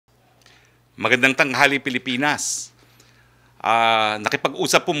Magandang tanghali Pilipinas.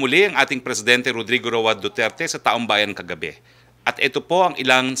 Nakipag-usap po muli ang ating Presidente Rodrigo Roa Duterte sa Taong Bayan kagabi. At ito po ang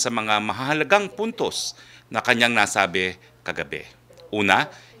ilang sa mga mahalagang puntos na kanyang nasabi kagabi. Una,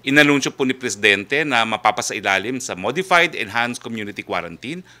 inanunsyo po ni Presidente na mapapasailalim sa Modified Enhanced Community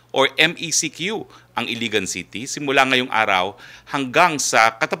Quarantine or MECQ ang Iligan City simula ngayong araw hanggang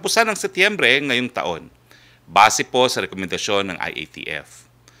sa katapusan ng Setyembre ngayong taon. Base po sa rekomendasyon ng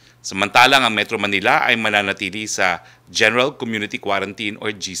IATF. Samantalang ang Metro Manila ay mananatili sa General Community Quarantine or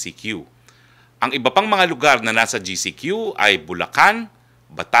GCQ. Ang iba pang mga lugar na nasa GCQ ay Bulacan,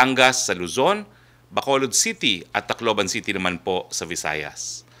 Batangas sa Luzon, Bacolod City at Tacloban City naman po sa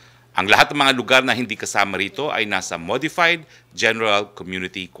Visayas. Ang lahat ng mga lugar na hindi kasama rito ay nasa Modified General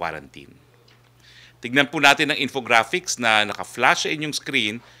Community Quarantine. Tignan po natin ang infographics na naka-flash sa inyong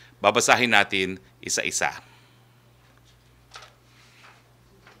screen, babasahin natin isa-isa.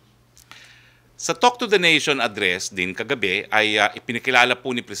 Sa Talk to the Nation address din kagabi ay ipinakilala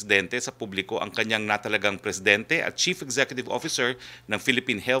po ni Presidente sa publiko ang kanyang natalagang Presidente at Chief Executive Officer ng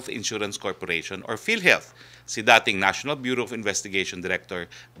Philippine Health Insurance Corporation or PhilHealth, si dating National Bureau of Investigation Director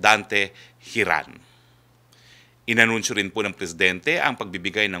Dante Hiran. Inanunsyo rin po ng Presidente ang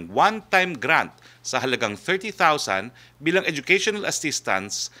pagbibigay ng one-time grant sa halagang 30,000 bilang educational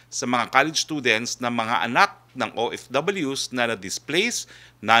assistance sa mga college students na mga anak ng OFWs na na-displaced,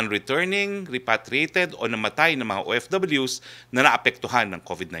 non-returning, repatriated o namatay ng mga OFWs na naapektuhan ng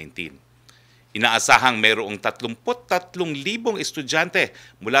COVID-19. Inaasahang mayroong 33,000 estudyante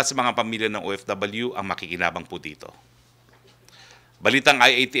mula sa mga pamilya ng OFW ang makikinabang po dito. Balitang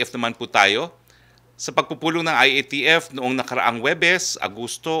IATF naman po tayo. Sa pagpupulong ng IATF noong nakaraang Webes,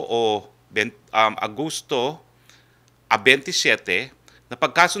 Agosto 27,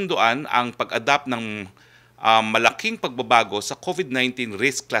 napagkasunduan ang pag-adapt ng malaking pagbabago sa COVID-19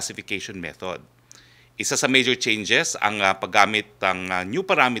 risk classification method. Isa sa major changes ang paggamit ng new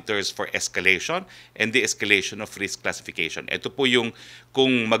parameters for escalation and de-escalation of risk classification. Ito po yung kung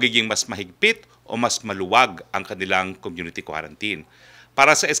magiging mas mahigpit o mas maluwag ang kanilang community quarantine.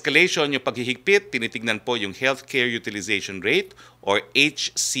 Para sa escalation, yung paghihigpit, tinitignan po yung healthcare utilization rate or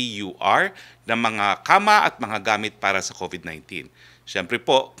HCUR ng mga kama at mga gamit para sa COVID-19. Siyempre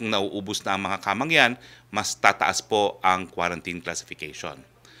po, kung nauubos na ang mga kamang yan, mas tataas po ang quarantine classification.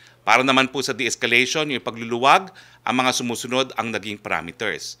 Para naman po sa de-escalation, yung pagluluwag, ang mga sumusunod ang naging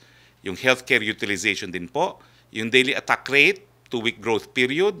parameters. Yung healthcare utilization din po, yung daily attack rate, 2-week growth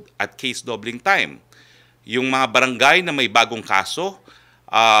period, at case doubling time. Yung mga barangay na may bagong kaso,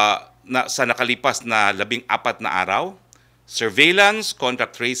 sa nakalipas na 14 na araw, surveillance,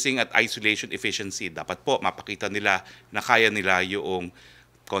 contact tracing at isolation efficiency. Dapat po mapakita nila na kaya nila yung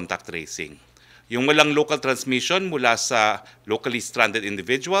contact tracing. Yung walang local transmission mula sa locally stranded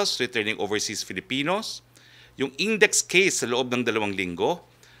individuals, returning overseas Filipinos, yung index case sa loob ng 2 linggo,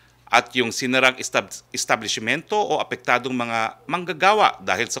 at yung sinarang establishmento o apektadong mga manggagawa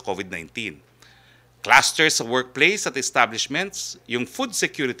dahil sa COVID-19. Clusters sa workplace at establishments, yung food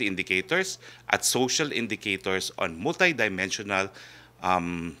security indicators at social indicators on multidimensional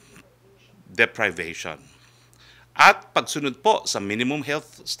deprivation. At pagsunod po sa minimum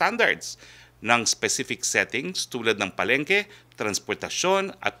health standards ng specific settings tulad ng palengke,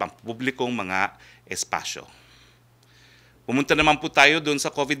 transportasyon at pampublikong mga espasyo. Pumunta naman po tayo doon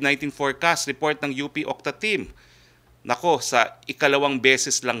sa COVID-19 forecast report ng UP Octa Team. Nako, sa ikalawang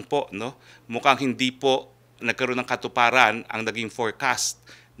beses lang po, no? Mukhang hindi po nagkaroon ng katuparan ang naging forecast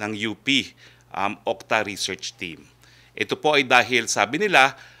ng UP Octa Research Team. Ito po ay dahil, sabi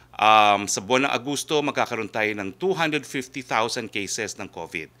nila, sa buwan ng Agosto, magkakaroon tayo ng 250,000 cases ng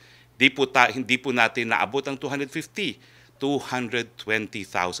COVID. Hindi po natin naabot ang 250, 220,000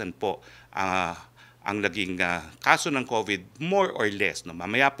 po ang naging kaso ng COVID, more or less. No?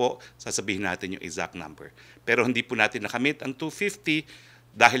 Mamaya po, sasabihin natin yung exact number. Pero hindi po natin nakamit ang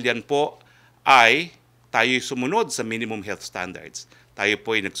 250 dahil yan po ay tayo sumunod sa minimum health standards. Tayo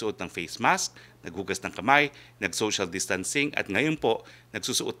po ay nagsuot ng face mask, naghugas ng kamay, nag-social distancing, at ngayon po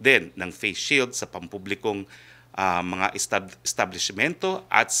nagsusuot din ng face shield sa pampublikong mga establishmento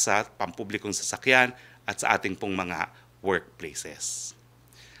at sa pampublikong sasakyan at sa ating pong mga workplaces.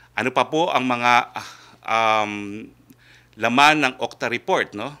 Ano pa po ang mga laman ng Octa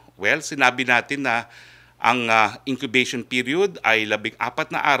report, no? Well, sinabi natin na ang incubation period ay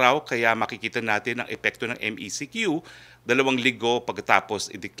 14 na araw, kaya makikita natin ang epekto ng MECQ 2 linggo pagkatapos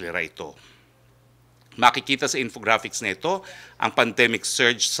i-declare ito. Makikita sa infographics na ito, ang pandemic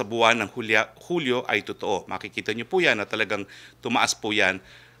surge sa buwan ng Hulyo ay totoo. Makikita niyo po yan na talagang tumaas po yan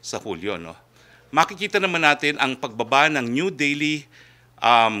sa Hulyo, no? Makikita naman natin ang pagbaba ng new daily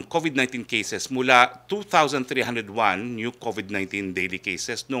COVID-19 cases mula 2,301 new COVID-19 daily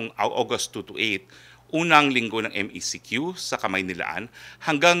cases noong August 2 to 8, unang linggo ng MECQ sa Kamaynilaan,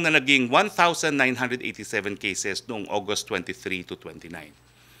 hanggang na naging 1,987 cases noong August 23 to 29.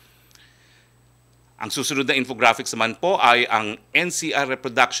 Ang susunod na infographics naman po ay ang NCR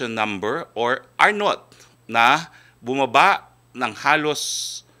reproduction number or R0 na bumaba ng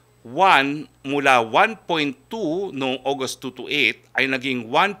halos 1 mula 1.2 noong August 2 to 8 ay naging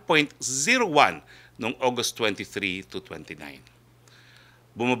 1.01 noong August 23 to 29.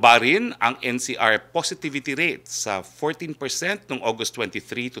 Bumaba rin ang NCR positivity rate sa 14% noong August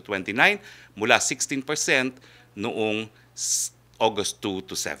 23 to 29 mula 16% noong August 2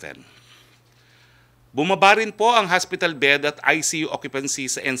 to 7. Bumaba rin po ang hospital bed at ICU occupancy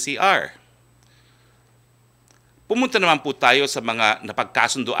sa NCR. Pumunta naman po tayo sa mga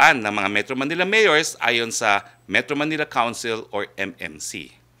napagkasunduan ng mga Metro Manila mayors ayon sa Metro Manila Council or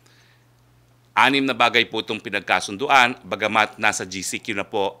MMC. 6 na bagay po itong pinagkasunduan, bagamat nasa GCQ na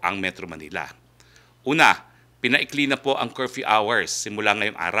po ang Metro Manila. Una, pinaikli na po ang curfew hours simula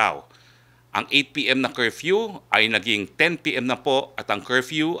ngayong araw. Ang 8 p.m. na curfew ay naging 10 p.m. na po at ang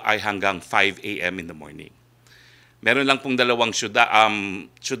curfew ay hanggang 5 a.m. in the morning. Meron lang pong dalawang syudad,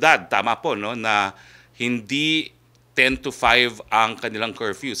 tama po, no, na hindi 10 to 5 ang kanilang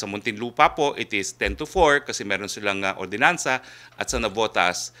curfew. Sa Muntinlupa po, it is 10 to 4 kasi meron silang ordinansa, at sa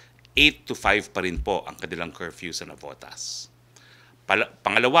Navotas, 8 to 5 pa rin po ang kanilang curfew sa Navotas.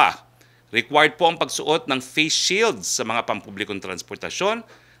 Pangalawa, required po ang pagsuot ng face shields sa mga pampublikong transportasyon,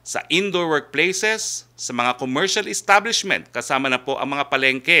 sa indoor workplaces, sa mga commercial establishment, kasama na po ang mga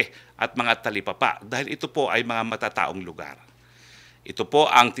palengke at mga talipapa dahil ito po ay mga matataong lugar. Ito po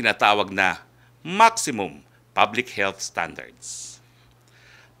ang tinatawag na maximum public health standards.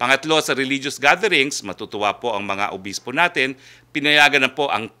 Pangatlo, sa religious gatherings, matutuwa po ang mga obispo natin, pinayagan na po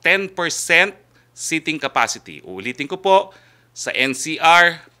ang 10% seating capacity. Uulitin ko po, sa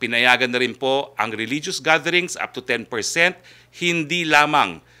NCR, pinayagan na rin po ang religious gatherings up to 10%, hindi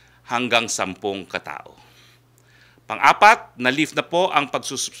lamang hanggang 10 katao. Pang-apat, na-lift na po ang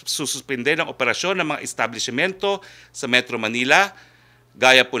pagsususpinde ng operasyon ng mga establishmento sa Metro Manila,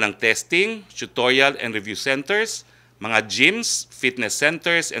 gaya po ng testing, tutorial and review centers, mga gyms, fitness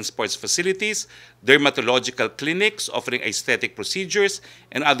centers and sports facilities, dermatological clinics offering aesthetic procedures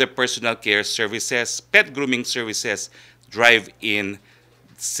and other personal care services, pet grooming services, drive-in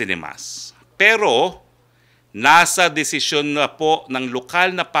cinemas. Pero, nasa desisyon na po ng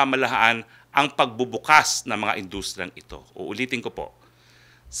lokal na pamahalaan ang pagbubukas ng mga industriyang ito. Uulitin ko po.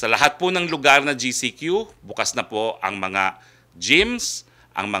 Sa lahat po ng lugar na GCQ, bukas na po ang mga gyms,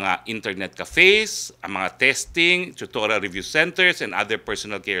 ang mga internet cafes, ang mga testing, tutorial review centers, and other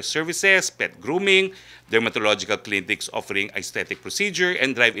personal care services, pet grooming, dermatological clinics offering aesthetic procedure,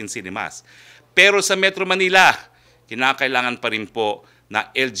 and drive-in cinemas. Pero sa Metro Manila, kinakailangan pa rin po na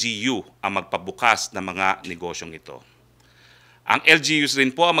LGU ang magpabukas ng mga negosyong ito. Ang LGUs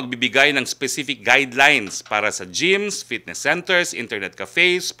rin po ang magbibigay ng specific guidelines para sa gyms, fitness centers, internet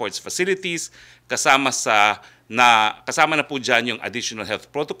cafes, sports facilities, kasama na po dyan yung additional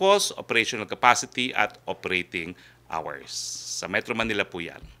health protocols, operational capacity, at operating hours. Sa Metro Manila po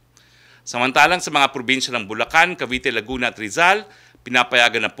yan. Samantalang sa mga probinsya ng Bulacan, Cavite, Laguna at Rizal,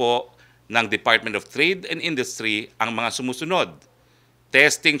 pinapayagan na po ng Department of Trade and Industry ang mga sumusunod: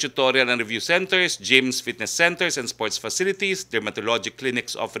 testing, tutorial and review centers, gyms, fitness centers and sports facilities, dermatologic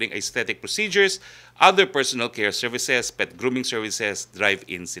clinics offering aesthetic procedures, other personal care services, pet grooming services,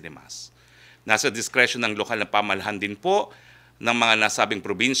 drive-in cinemas. Nasa discretion ng lokal na pamahalaan din po ng mga nasabing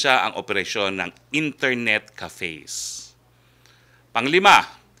probinsya ang operasyon ng internet cafes. Panglima,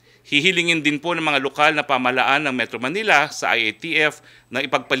 hihilingin din po ng mga lokal na pamahalaan ng Metro Manila sa IATF na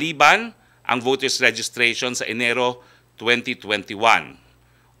ipagpaliban ang voters registration sa Enero 2021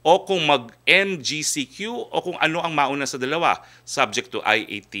 o kung mag-MGCQ o kung ano ang mauna sa dalawa, subject to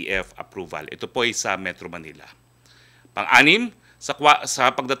IATF approval. Ito po ay sa Metro Manila. Pang-anim, sa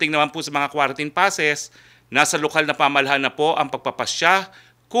pagdating naman po sa mga quarantine passes, nasa lokal na pamahalaan na po ang pagpapasya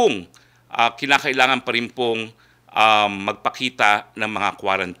kung kinakailangan pa rin pong magpakita ng mga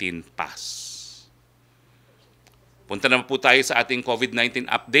quarantine pass. Punta na po tayo sa ating COVID-19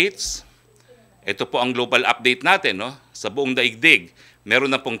 updates. Ito po ang global update natin, no? Sa buong daigdig.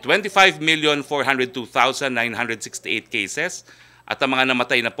 Meron na pong 25,402,968 cases at ang mga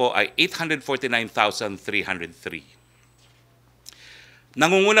namatay na po ay 849,303.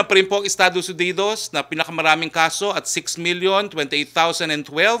 Nangunguna pa rin po ang Estados Unidos na pinakamaraming kaso at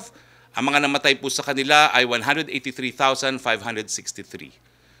 6,028,012. Ang mga namatay po sa kanila ay 183,563.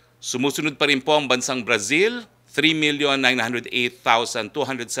 Sumusunod pa rin po ang bansang Brazil, 3,908,272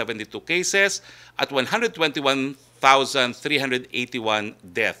 cases at 121,381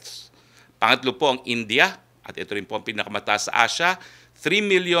 deaths. Pangatlo po ang India, at ito rin po ang pinakamataas sa Asia,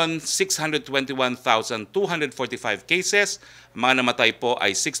 3,621,245 cases. Mga namatay po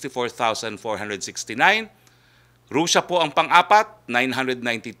ay 64,469. Russia po ang pang-apat,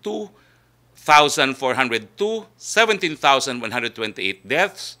 992,402, 17,128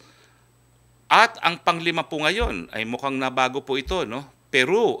 deaths. At ang panglima po ngayon, ay mukhang nabago po ito, no?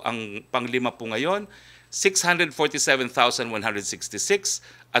 Peru ang panglima po ngayon, 647,166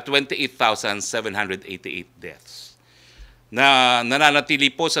 at 28,788 deaths.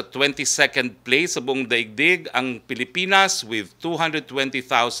 Nananatili po sa 22nd place sa buong daigdig ang Pilipinas with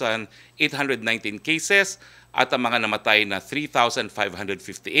 220,819 cases at ang mga namatay na 3,558.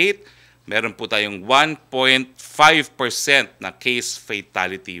 Meron po tayong 1.5% na case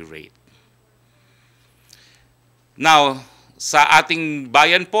fatality rate. Now, sa ating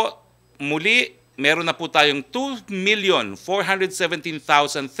bayan po, muli, meron na po tayong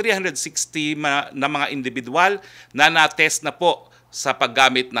 2,417,360 na mga individual na na-test na po sa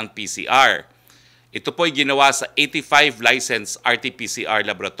paggamit ng PCR. Ito po ay ginawa sa 85 licensed RT-PCR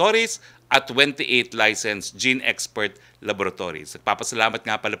laboratories at 28 licensed gene expert laboratories. Nagpapasalamat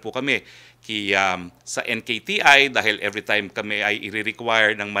nga pala po kami sa NKTI dahil every time kami ay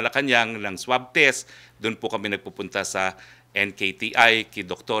i-require ng Malacañang ng swab test, doon po kami nagpupunta sa NKTI kay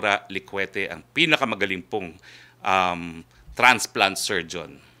Doktora Liquete, ang pinakamagaling pong transplant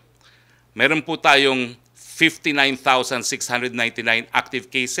surgeon. Meron po tayong 59,699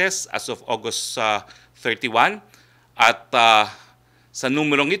 active cases as of August 31 at sa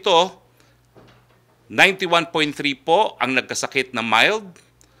numerong ito, 91.3 po ang nagkasakit na mild,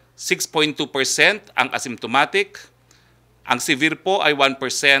 6.2% ang asymptomatic, ang severe po ay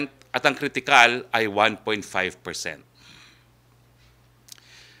 1% at ang critical ay 1.5%.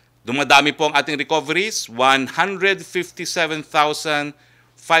 Dumadami po ang ating recoveries,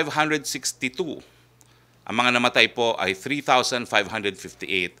 157,562. Ang mga namatay po ay 3,558,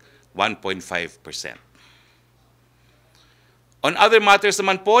 1.5%. On other matters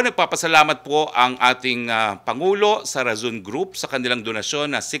naman po, nagpapasalamat po ang ating Pangulo sa Razon Group sa kanilang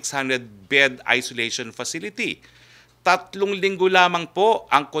donasyon na 600-bed isolation facility. 3 linggo lamang po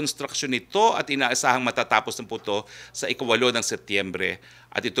ang konstruksyon nito at inaasahang matatapos na po ito sa ika-8 ng Setyembre.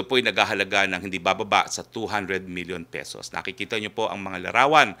 At ito po ay naghahalaga ng hindi bababa sa 200 million pesos. Nakikita niyo po ang mga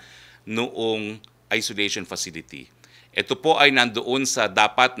larawan noong isolation facility. Ito po ay nandoon sa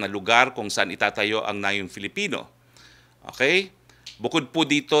dapat na lugar kung saan itatayo ang Nayong Filipino. Okay? Bukod po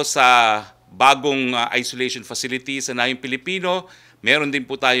dito sa bagong isolation facility sa Nayong Filipino, meron din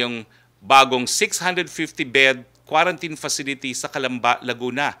po tayong bagong 650-bed quarantine facility sa Calamba,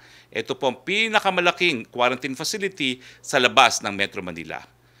 Laguna. Ito po ang pinakamalaking quarantine facility sa labas ng Metro Manila.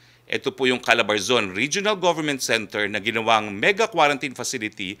 Ito po yung Calabarzon Regional Government Center na ginawang mega quarantine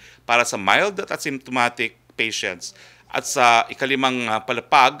facility para sa mild at asymptomatic patients. At sa ikalimang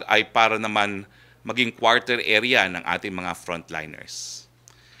palapag ay para naman maging quarter area ng ating mga frontliners.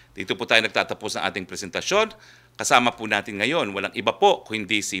 Dito po tayo nagtatapos ng ating presentasyon. Kasama po natin ngayon, walang iba po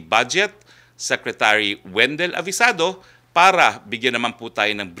kundi si Budget Secretary Wendell Avisado para bigyan naman po tayo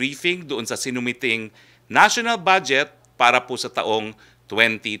ng briefing doon sa sinumiting national budget para po sa taong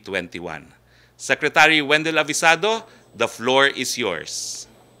 2021. Secretary Wendell Avisado, the floor is yours.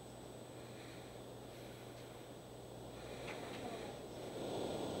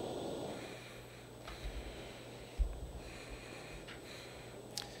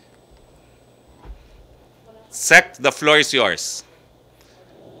 Sec, the floor is yours.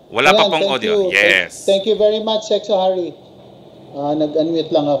 Wala pa pong audio. Yes. Thank you very much, Secretary. Nag-unmute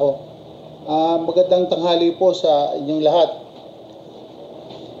lang ako. Magandang tanghali po sa inyong lahat.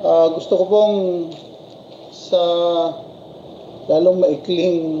 Gusto ko pong sa lalong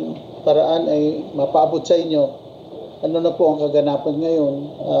maikling paraan ay mapaabot sa inyo ano na po ang kaganapan ngayon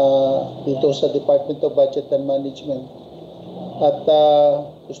dito sa Department of Budget and Management. At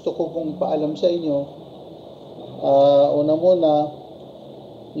gusto ko pong paalam sa inyo, una muna,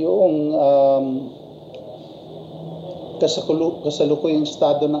 yung kasalukuyang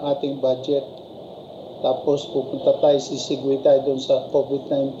estado ng ating budget. Tapos pupunta tayo, sisigway tayo doon sa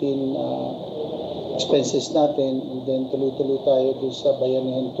COVID-19 expenses natin, and then tuloy-tuloy tayo doon sa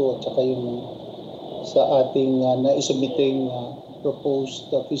Bayanihan 2 at saka yung sa ating naisumiting proposed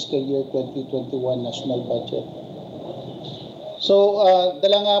fiscal year 2021 national budget. So,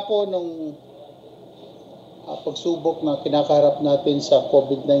 dala nga po nung pagsubok na kinakaharap natin sa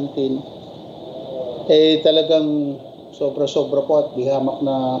COVID-19, talagang sobra-sobra po at di hamak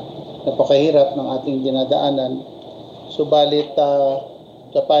na napakahirap ng ating dinadaanan. Subalit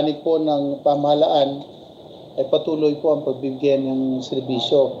sa panig po ng pamahalaan ay patuloy po ang pagbibigay ng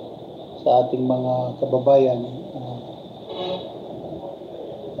serbisyo sa ating mga kababayan.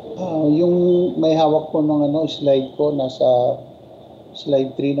 Yung may hawak po ng slide ko, nasa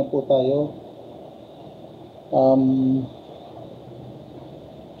slide 3 na po tayo.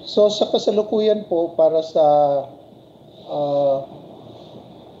 So sa kasalukuyan po, para sa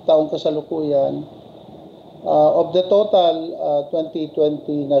taong kasalukuyan, of the total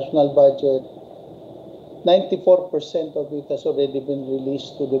 2020 national budget, 94% of it has already been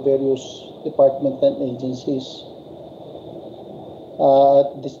released to the various departments and agencies.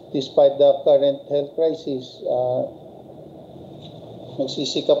 Despite the current health crisis,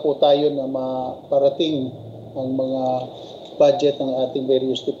 nagsisika po tayo na maparating ang mga budget ng ating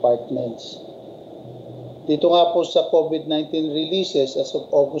various departments. Dito nga po sa COVID-19 releases as of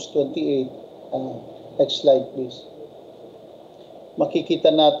August 28, next slide please. Makikita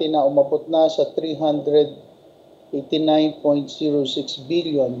natin na umabot na sa 389.06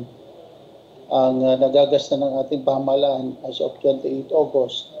 billion ang nagagasta ng ating pamahalaan as of 28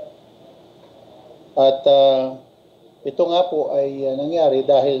 August. At ito nga po ay nangyari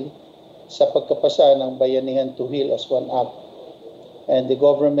dahil sa pagkapasa ng Bayanihan to Heal as One Act, and the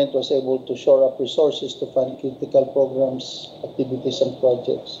government was able to shore up resources to fund critical programs, activities, and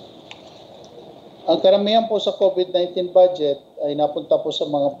projects. Ang karamihan po sa COVID-19 budget ay napunta po sa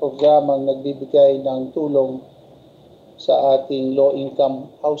mga programang nagbibigay ng tulong sa ating low-income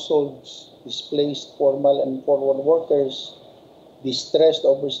households, displaced formal and informal workers, distressed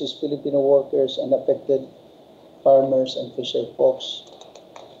overseas Filipino workers, and affected farmers and fisher folks.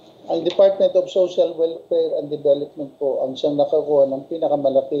 Ang Department of Social Welfare and Development po ang siyang nakakuha ng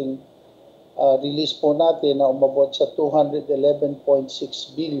pinakamalaking release po natin na umabot sa 211.6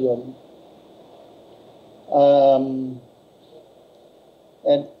 billion.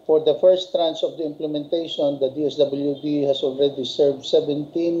 And for the first tranche of the implementation, the DSWD has already served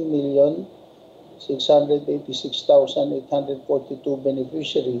 17,686,842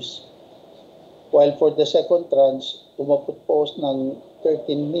 beneficiaries. While for the second tranche, umabot po ng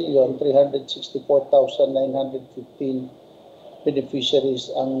 13,364,915 beneficiaries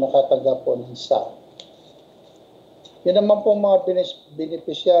ang nakatanggap po ng SAP. Yun naman po mga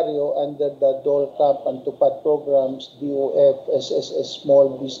beneficiaryo under the Dole Camp and Tupad programs, DOF, SSS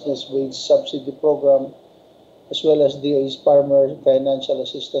Small Business Wage Subsidy Program, as well as DA's Farmer Financial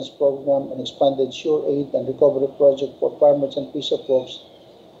Assistance Program and Expanded Sure Aid and Recovery Project for Farmers and Fisher Folks.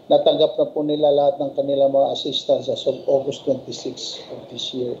 Natanggap na po nila lahat ng kanilang mga assistance as of August 26 of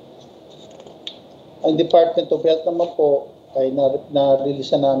this year. Ang Department of Health naman po ay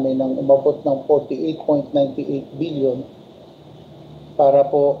na-release namin ng umabot ng 48.98 billion para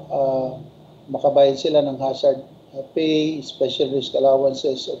po makabayad sila ng hazard pay, special risk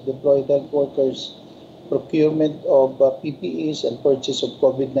allowances of deployed health workers, procurement of PPEs, and purchase of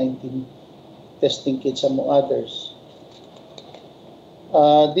COVID-19 testing kits among others.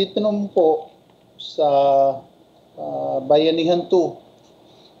 Dito naman po sa Bayanihan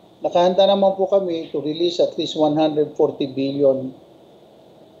 2, nakahanda naman po kami to release at least 140 billion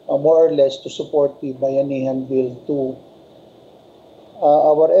more or less to support the Bayanihan Bill 2.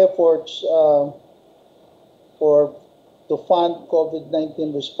 Our efforts to fund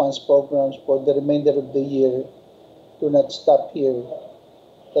COVID-19 response programs for the remainder of the year do not stop here.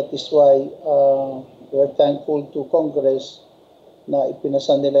 That is why we are thankful to Congress na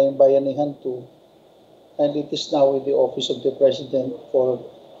ipinasa nila yung Bayanihan 2, and it is now with the Office of the President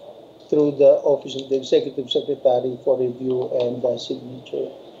through the Office of the Executive Secretary for review and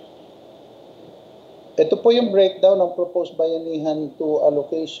signature. Ito po yung breakdown ng proposed Bayanihan 2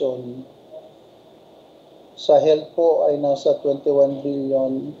 allocation. Sa health po ay nasa 21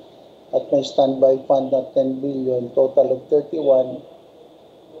 billion at may standby fund na 10 billion, total of 31.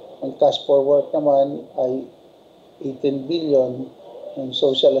 Ang cash for work naman ay 18 billion, ang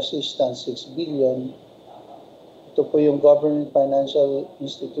social assistance 6 billion. Ito po yung government financial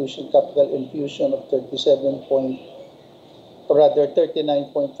institution capital infusion of 39.47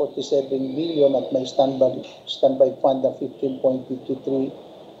 billion at may standby fund na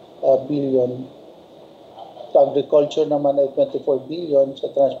 15.53 billion. Sa agriculture naman ay 24 billion,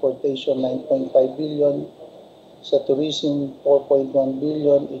 sa transportation 9.5 billion, sa tourism 4.1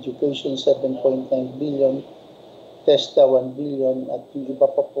 billion, education 7.9 billion, TESTA 1 billion, at yung iba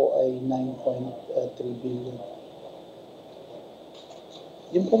pa po ay 9.3 billion.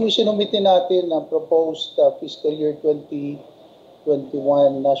 Yung pong isinumitin natin na proposed fiscal year 2021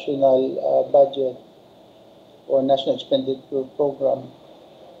 national budget or national expenditure program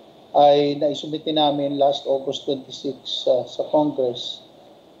ay naisumite namin last August 26 sa Congress.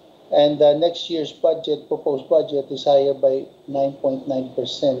 And next year's budget, proposed budget, is higher by 9.9%.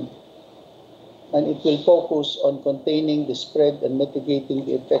 And it will focus on containing the spread and mitigating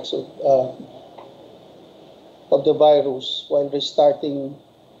the effects of the virus while restarting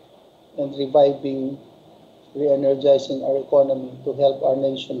and reviving, re-energizing our economy to help our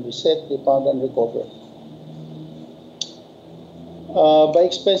nation reset, rebound, and recover. By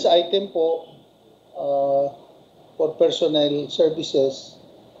expense item po, for personnel services,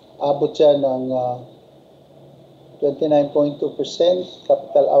 abot siya ng 29.2%,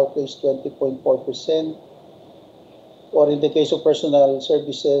 capital outlays 20.4%, or in the case of personal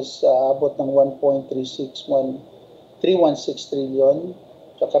services, abot ng 1.316 trillion,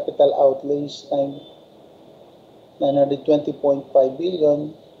 sa capital outlays 920.5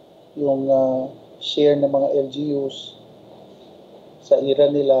 billion, yung share ng mga LGUs sa IRA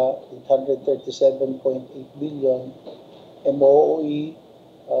nila 837.8 billion, MOOE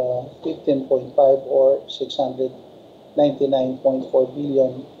 15.5 or 699.4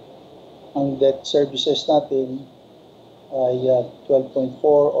 billion. Ang debt services natin ay 12.4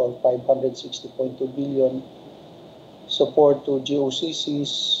 or 560.2 billion. Support to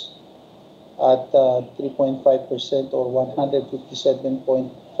GOCCs at 3.5% or 157.5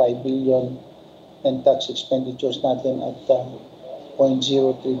 billion, and tax expenditures natin at 0.03%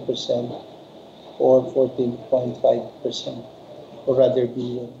 or 14.5% or rather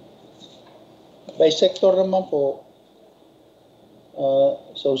billion. By sector naman po,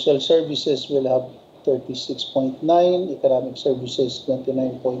 social services will have 36.9, economic services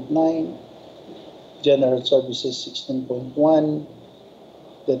 29.9, general services 16.1,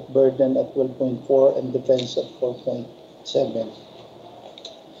 debt burden at 12.4, and defense at 4.7.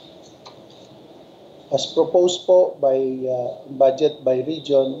 As proposed po by budget by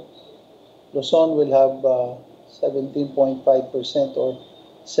region, Luzon will have 17.5% or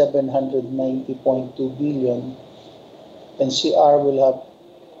 790.2 billion, and CR will have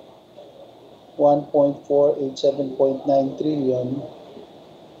 1.487.9 trillion.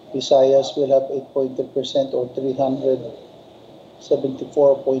 Visayas will have 8.3% or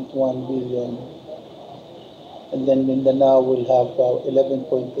 374.1 billion. And then Mindanao will have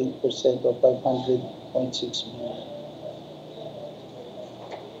 11.8% or 500.6 billion.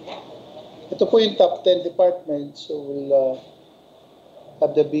 Ito po yung top 10 departments, so we'll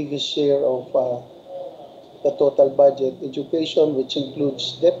have the biggest share of the total budget. Education, which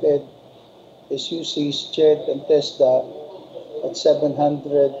includes DepEd, SUCs, CHED, and TESDA at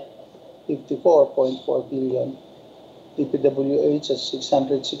 754.4 billion. DPWH at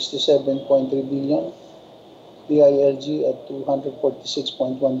 667.3 billion. DILG at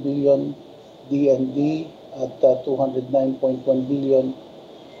 246.1 billion. DND at 209.1 billion.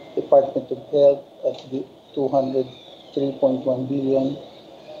 Department of Health at 203.1 billion.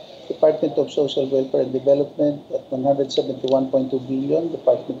 Department of Social Welfare and Development at 171.2 billion.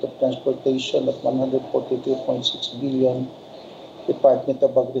 Department of Transportation at 143.6 billion. Department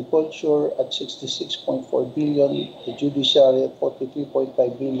of Agriculture at 66.4 billion. The Judiciary at 43.5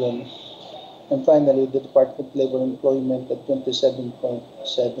 billion. And finally, the Department of Labor and Employment at 27.7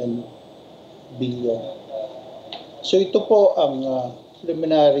 billion. So ito po ang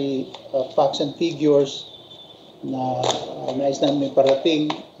preliminary facts and figures na nais namin parating.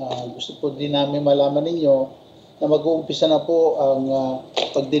 Gusto po din namin malaman ninyo na mag-uumpisa na po ang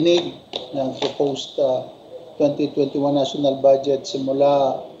pagdinig ng proposed 2021 national budget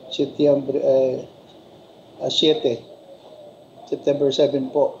simula September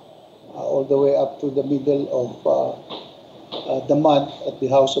 7 po, all the way up to the middle of the month at the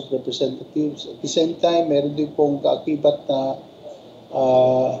House of Representatives. At the same time, meron din pong kaakibat na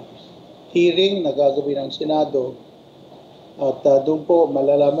hearing na gagawin ng Senado, at doon po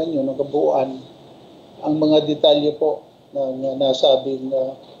malalaman nyo ng kabuuan ang mga detalye po ng nasabing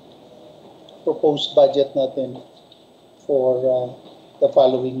proposed budget natin for the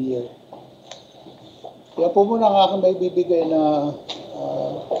following year. Yan po muna ang aking may bibigay na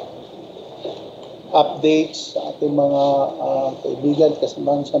updates sa ating mga kaibigan,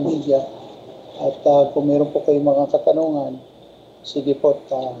 kasamahan sa media. At kung meron po kayong mga katanungan, sige po,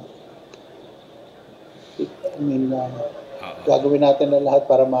 gagawin natin na lahat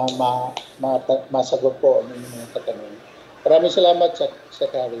para masagot po ang mga katanungan. Maraming salamat,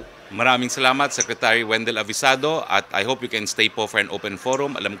 Secretary. Maraming salamat, Secretary Wendell Avisado, at I hope you can stay po for an open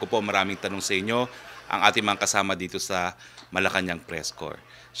forum. Alam ko po maraming tanong sa inyo ang ating mga kasama dito sa Malacañang Press Corps.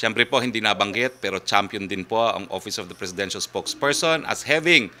 Siyempre po, hindi nabanggit, pero champion din po ang Office of the Presidential Spokesperson as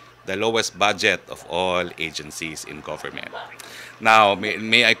having the lowest budget of all agencies in government. Now,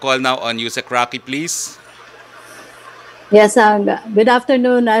 may I call now on Yusek Roque, please? Yes, good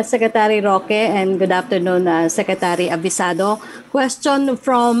afternoon, Secretary Roque, and good afternoon, Secretary Avisado. Question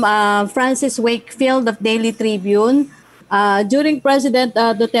from Francis Wakefield of Daily Tribune. During President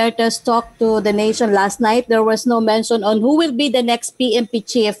Duterte's talk to the nation last night, there was no mention on who will be the next PNP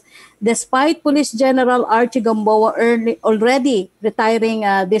chief, despite Police General Archie Gamboa already retiring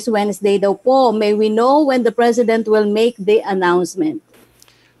this Wednesday daw po. May we know when the President will make the announcement?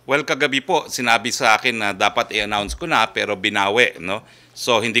 Well, kagabi po, sinabi sa akin na dapat i-announce ko na pero binawi, no?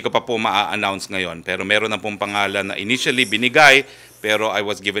 So, hindi ko pa po ma-announce ngayon. Pero meron na pong pangalan na initially binigay, pero I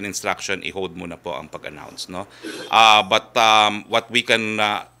was given instruction, i-hold muna po ang pag-announce, no? But what we can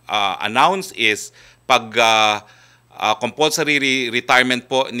announce is pag compulsory retirement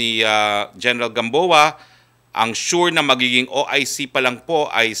po ni General Gamboa, ang sure na magiging OIC pa lang po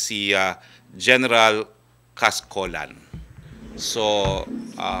ay si General Cascolan. So,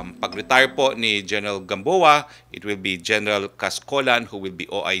 pag-retire po ni General Gamboa, it will be General Cascolan who will be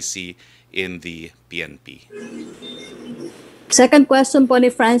OIC in the PNP. Second question po ni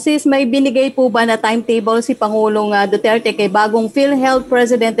Francis, may binigay po ba na timetable si Pangulong Duterte kay bagong PhilHealth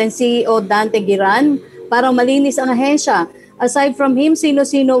President and CEO Dante Giran para malinis ang ahensya? Aside from him,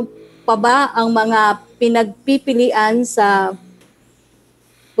 sino-sino pa ba ang mga pinagpipilian sa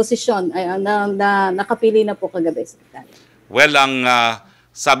posisyon na nakapili na po kagabi, Secretary? Well, ang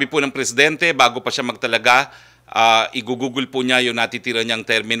sabi po ng Presidente, bago pa siya magtalaga, igugugol po niya yung natitira niyang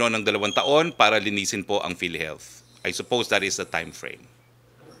termino ng 2 taon para linisin po ang PhilHealth. I suppose that is the time frame.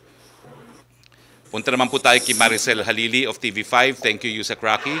 Punta naman po tayo kay Maricel Halili of TV5. Thank you, Yusek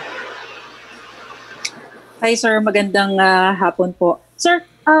Roque. Hi sir, magandang hapon po. Sir,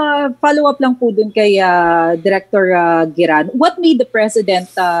 follow-up lang po dun kay Director Giran. What made the President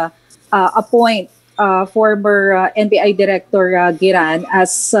appoint former NBI Director Giran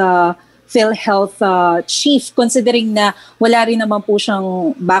as PhilHealth Chief, considering na wala rin naman po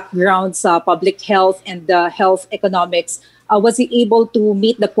siyang background sa public health and health economics? Was he able to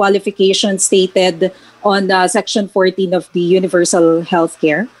meet the qualifications stated on Section 14 of the Universal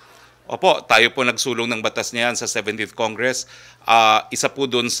Healthcare? Opo, tayo po nagsulong ng batas niyan sa 70th Congress. Isa po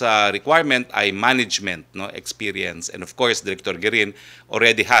doon sa requirement ay management, no, experience. And of course, Director Girin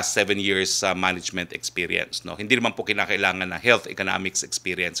already has 7 years management experience. No? Hindi naman po kinakailangan na health economics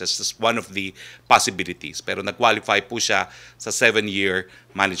experience. It's just one of the possibilities. Pero nag-qualify po siya sa 7-year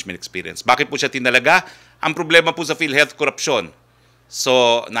management experience. Bakit po siya tinalaga? Ang problema po sa PhilHealth, korupsyon.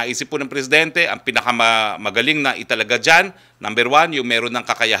 So, naisip po ng Presidente, ang pinakamagaling na italaga dyan, number 1, yung meron ng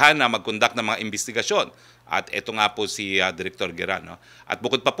kakayahan na mag-conduct ng mga investigasyon. At ito nga po si Director Giran. No? At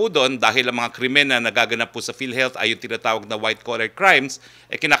bukod pa po doon, dahil ang mga krimen na nagaganap po sa PhilHealth ay yung tinatawag na white-collar crimes,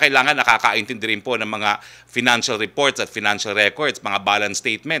 kinakailangan nakakaintindi rin po ng mga financial reports at financial records, mga balance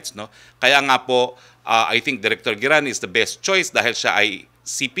statements. No? Kaya nga po, I think Director Giran is the best choice dahil siya ay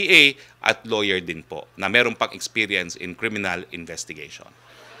CPA at lawyer din po na meron pang experience in criminal investigation.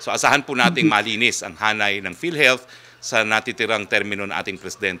 So asahan po nating malinis ang hanay ng PhilHealth sa natitirang termino ng ating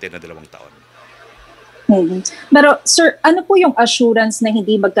Presidente na 2 taon. Pero sir, ano po yung assurance na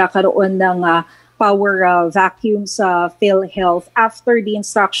hindi magkakaroon ng power vacuum sa PhilHealth after the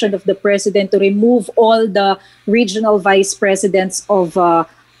instruction of the President to remove all the regional vice presidents of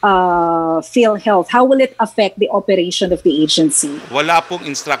PhilHealth? How will it affect the operation of the agency? Wala pong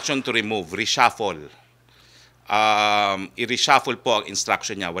instruction to remove, reshuffle. I-reshuffle po ang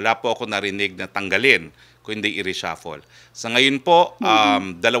instruction niya. Wala po ako narinig na tanggalin kundi i-reshuffle. Sa ngayon po,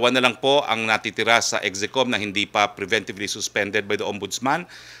 2 na lang po ang natitira sa Execom na hindi pa preventively suspended by the Ombudsman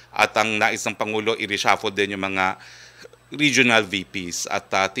at ang nais ng Pangulo, i-reshuffle din yung mga regional VPs.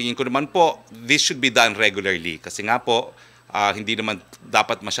 At tingin ko naman po, this should be done regularly kasi nga po, hindi naman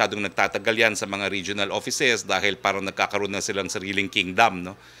dapat masyadong nagtatagal yan sa mga regional offices dahil parang nagkakaroon na silang sariling kingdom.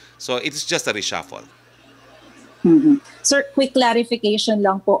 No? So it's just a reshuffle. Sir, quick clarification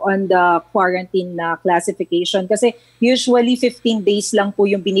lang po on the quarantine classification kasi usually 15 days lang po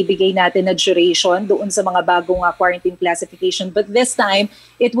yung binibigay natin na duration doon sa mga bagong quarantine classification, but this time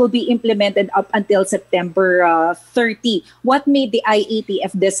it will be implemented up until September 30. What made the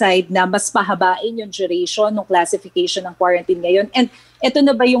IATF decide na mas pahabain yung duration ng classification ng quarantine ngayon? And ito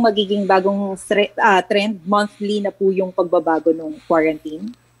na ba yung magiging bagong trend? Monthly na po yung pagbabago ng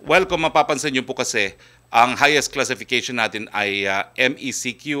quarantine? Well, kung mapapansin niyo po kasi, ang highest classification natin ay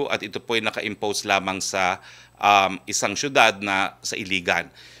MECQ at ito po ay naka-impose lamang sa isang syudad na sa Iligan.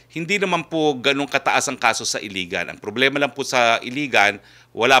 Hindi naman po ganun kataas ang kaso sa Iligan. Ang problema lang po sa Iligan,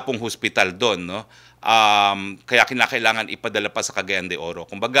 wala pong hospital doon. No? kaya kinakailangan ipadala pa sa Cagayan de Oro.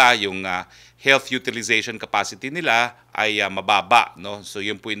 Kumbaga, yung health utilization capacity nila ay mababa, no? So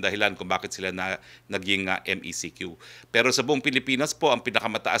yun po yung dahilan kung bakit sila naging MECQ. Pero sa buong Pilipinas po, ang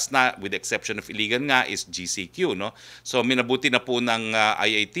pinakamataas na, with the exception of Iligan nga, is GCQ, no? So minabuti na po ng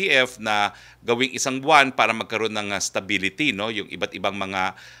IATF na gawing isang buwan para magkaroon ng stability, no? Yung iba't ibang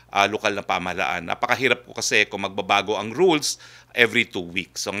mga lokal na pamahalaan. Napakahirap po kasi kung magbabago ang rules every 2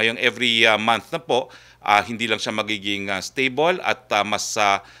 weeks. So ngayong every month na po, hindi lang siya magiging stable at mas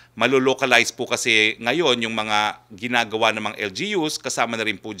malolocalize po kasi ngayon yung mga ginagawa ng mga LGUs, kasama na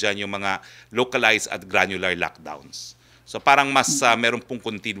rin po dyan yung mga localized at granular lockdowns. So parang mas meron pong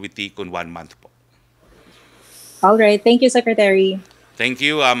continuity kung 1 month po. All right. Thank you, Secretary. Thank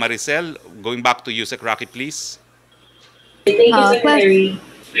you, Maricel. Going back to you, Sec. Roque, please. Thank you, Secretary.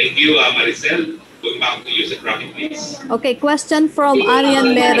 Thank you, Maricel. Going back to you, Sec. Roque, please. Okay, question from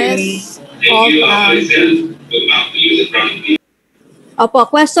Arian Meres. Thank you, Maricel. Going back to you, Sec. Roque, please. Opo,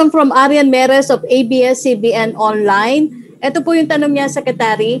 question from Arian Meres of ABS-CBN Online. Ito po yung tanong niya,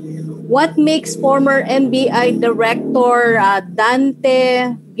 Secretary. What makes former NBI Director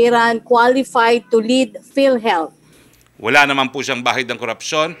Dante Giran qualified to lead PhilHealth? Wala naman po siyang bahid ng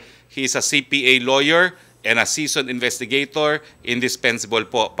korupsyon. He is a CPA lawyer and a seasoned investigator, indispensable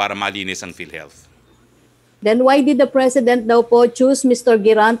po para malinis ang PhilHealth. Then why did the President daw po choose Mr.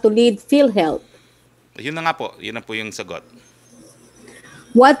 Giran to lead PhilHealth? Yun na nga po, yun na po yung sagot.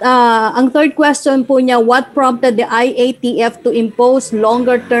 Ang third question po niya, what prompted the IATF to impose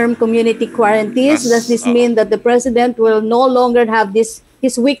longer-term community quarantines? Does this mean that the President will no longer have his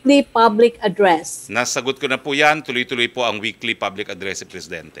weekly public address? Nasagot ko na po yan, tuloy-tuloy po ang weekly public address si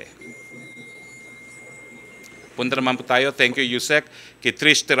Presidente. Punta naman po tayo, thank you Yusek. Kay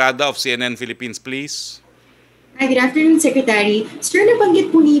Trish Terada of CNN Philippines, please. Hi, good afternoon, Secretary. Sir,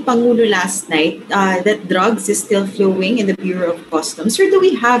 nabanggit po ni Pangulo last night that drugs is still flowing in the Bureau of Customs. Sir, do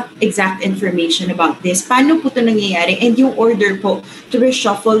we have exact information about this? Paano po ito nangyayari? And yung order po to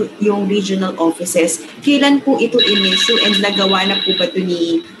reshuffle yung regional offices, kailan po ito in-issue and nagawa na po ba ito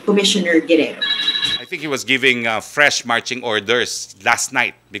ni Commissioner Guerrero? I think he was giving fresh marching orders last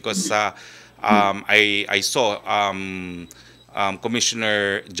night because I saw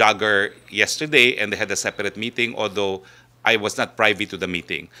Commissioner Jagger yesterday and they had a separate meeting, although I was not privy to the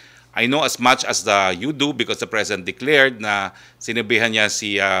meeting. I know as much as you do because the President declared na sinabihan niya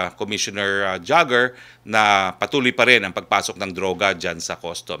si Commissioner Jagger na patuloy pa rin ang pagpasok ng droga dyan sa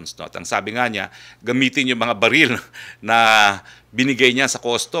customs. No? At ang sabi nga niya, gamitin yung mga baril na binigay niya sa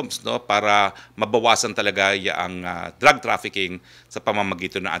customs, no? Para mabawasan talaga ang drug trafficking sa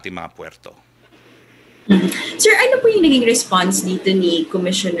pamamagitan ng ating mga puerto. Sir, ano po yung naging response dito ni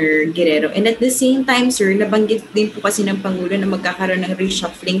Commissioner Guerrero? And at the same time, sir, nabanggit din po kasi ng Pangulo na magkakaroon ng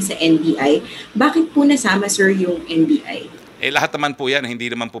reshuffling sa NBI. Bakit po nasama, sir, yung NBI? Lahat naman po yan,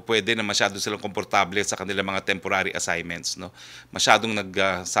 hindi naman po pwede na masyado silang komportable sa kanilang mga temporary assignments. No? Masyadong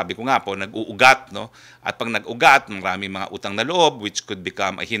sabi ko nga po, nag-uugat. No? At pag nag-ugat, maraming mga utang na loob which could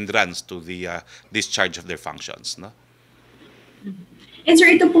become a hindrance to the discharge of their functions. No? And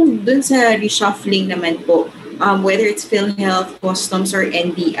sir, ito pong dun sa reshuffling naman po, whether it's PhilHealth, Customs, or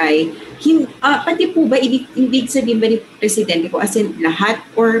NBI, pati po ba, ibig sabihin ba ni Presidente po, as in lahat,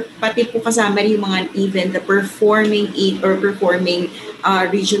 or pati po kasama rin yung mga even the performing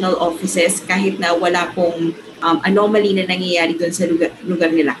regional offices, kahit na wala pong anomaly na nangyayari doon sa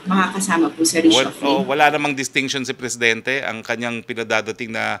lugar nila, makakasama po sa reshuffling? Wala namang distinction si Presidente. Ang kanyang pinadadating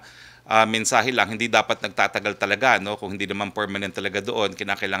na mensahe lang, hindi dapat nagtatagal talaga, no? Kung hindi naman permanent talaga doon,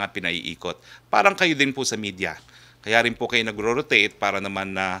 kinakailangan pinaiikot. Parang kayo din po sa media. Kaya rin po kayo nagro-rotate para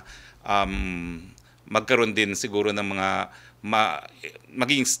naman na magkaroon din siguro ng mga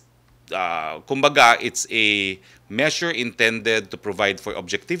maging kumbaga, it's a measure intended to provide for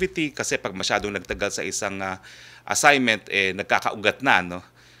objectivity kasi pag masyadong nagtagal sa isang assignment, nagkakaugat na, no?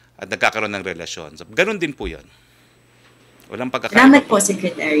 At nagkakaroon ng relasyon. So, ganun din po yun. Walang pagkakaiba. Salamat po,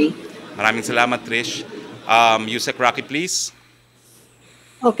 Secretary. Maraming salamat, Trish. Yusek Roque, please.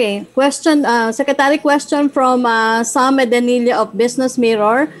 Okay, Secretary, question from Sam Edenilla of Business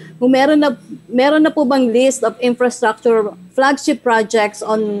Mirror. Kung meron na po bang list of infrastructure flagship projects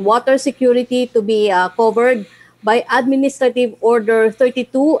on water security to be covered by Administrative Order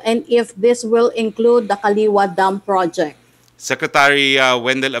 32 and if this will include the Kaliwa Dam project? Secretary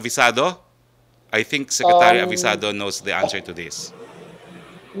Wendell Avisado? I think Secretary Avisado knows the answer to this.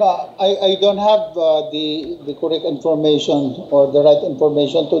 I don't have the correct information or the right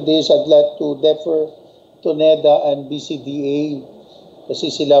information to this. I'd like to defer to NEDA and BCDA kasi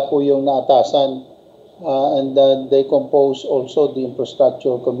sila po yung naatasan and they compose also the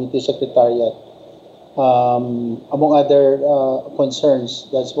Infrastructure Committee Secretariat. among other concerns.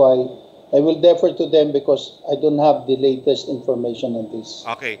 That's why I will defer to them because I don't have the latest information on this.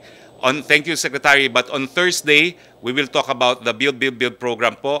 Okay. Thank you, Secretary. But on Thursday, we will talk about the Build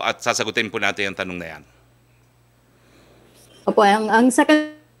program po at sasagutin po natin ang tanong na yan. Opo, ang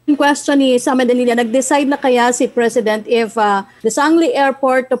second question ni Sa Manila, nag-decide na kaya si President if the Sangli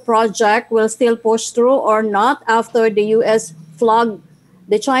Airport project will still push through or not after the U.S. flogged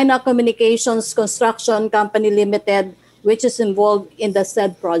the China Communications Construction Company Limited, which is involved in the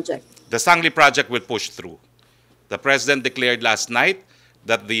said project? The Sangli project will push through. The President declared last night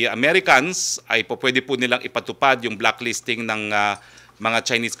that the Americans ay pwede po nilang ipatupad yung blacklisting ng mga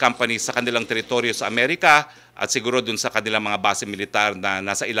Chinese companies sa kanilang teritoryo sa Amerika at siguro dun sa kanilang mga base militar na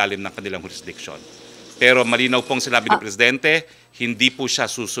nasa ilalim ng kanilang jurisdiction. Pero malinaw pong sinabi ni Presidente, hindi po siya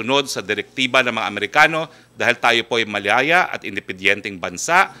susunod sa direktiba ng mga Amerikano dahil tayo po ay malaya at independyenteng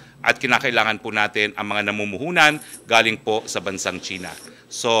bansa at kinakailangan po natin ang mga namumuhunan galing po sa bansang China.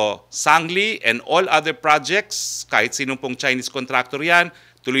 So, Sangli and all other projects, kahit sinong pong Chinese contractor yan,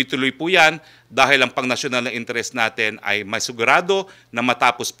 tuloy-tuloy po yan dahil ang pang-nasyonal na interest natin ay masigurado na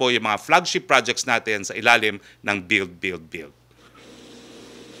matapos po yung mga flagship projects natin sa ilalim ng Build.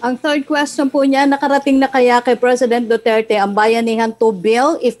 Ang third question po niya, nakarating na kaya kay President Duterte ang Bayanihan 2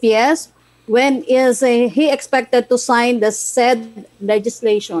 bill? If yes, when is he expected to sign the said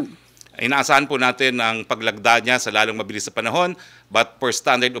legislation? Inaasahan po natin ang paglagda niya sa lalong mabilis na panahon, but per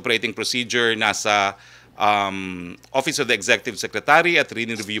standard operating procedure, nasa Office of the Executive Secretary at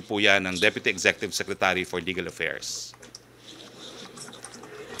rin-review po yan ng Deputy Executive Secretary for Legal Affairs.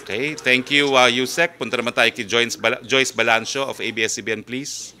 Okay, thank you, Yusek. Punta naman tayo kay Joyce Balancio of ABS-CBN,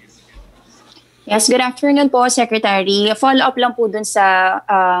 please. Yes, good afternoon po, Secretary. Follow-up lang po dun sa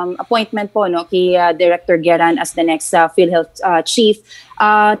appointment po kay Director Geran as the next PhilHealth Chief.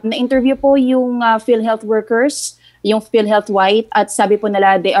 Na-interview po yung PhilHealth workers, yung PhilHealth White, at sabi po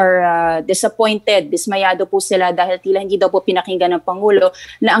nila they are disappointed, dismayado po sila dahil tila hindi daw po pinakinggan ng Pangulo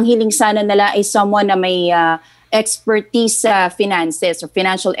na ang hiling sana nila ay someone na may expertise sa finances or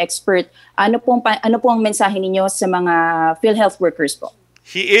financial expert. Ano po ang mensahe ninyo sa mga PhilHealth workers po?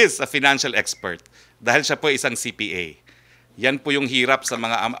 He is a financial expert dahil siya po isang CPA. Yan po yung hirap sa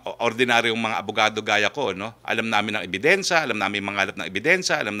mga ordinaryong mga abogado gaya ko. No? Alam namin ang ebidensya, alam namin mangalap ng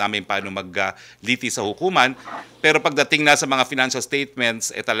ebidensya, alam namin paano magliti sa hukuman. Pero pagdating na sa mga financial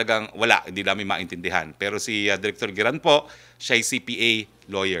statements, talagang wala, hindi namin maintindihan. Pero si Director Geran po, siya ay CPA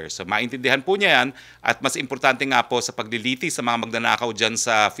lawyer. So maintindihan po niya yan. At mas importante nga po sa pagliliti sa mga magnanakaw dyan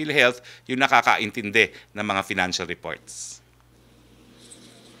sa PhilHealth, yung nakakaintindi ng mga financial reports.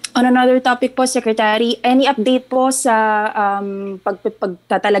 On another topic po, Secretary, any update po sa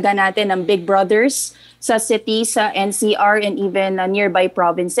pagtatalaga natin ng Big Brothers sa city, sa NCR, and even nearby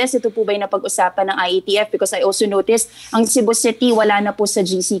provinces? Ito po ba yung napag-usapan ng IATF? Because I also noticed ang Cebu City wala na po sa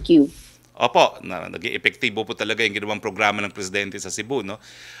GCQ. Opo, naging epektibo po talaga yung ginawang programa ng Presidente sa Cebu. No?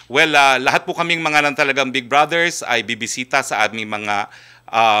 Well, lahat po kaming mga nang talagang Big Brothers ay bibisita sa aming mga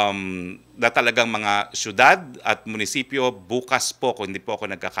na talagang mga syudad at munisipyo bukas po kung hindi po ako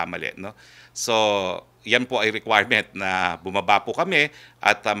nagkakamali. No? So, yan po ay requirement na bumaba po kami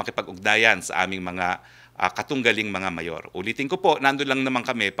at makipag-ugnayan sa aming mga katunggaling mga mayor. Ulitin ko po, nandun lang naman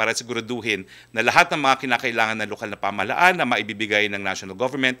kami para siguraduhin na lahat ng mga kinakailangan ng lokal na pamahalaan na maibibigay ng national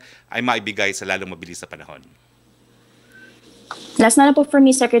government ay maibigay sa lalong mabilis na panahon. Last na po for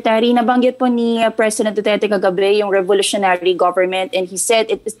me, Secretary, nabanggit po ni President Duterte kagabi yung revolutionary government, and he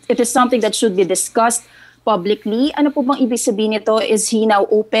said it is something that should be discussed publicly. Ano po bang ibig sabihin nito? Is he now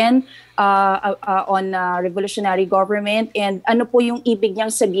open on revolutionary government? And ano po yung ibig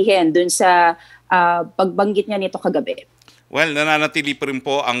niyang sabihin dun sa pagbanggit niya nito kagabi? Well, nananatili pa rin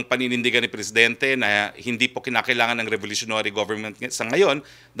po ang paninindigan ni Presidente na hindi po kinakailangan ng revolutionary government sa ngayon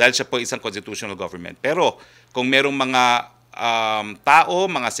dahil siya po isang constitutional government. Pero kung merong mga tao,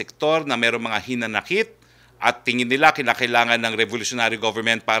 mga sektor na merong mga hinanakit at tingin nila kinakailangan ng revolutionary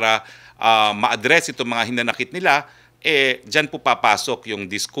government para ma-address itong mga hinanakit nila, dyan po papasok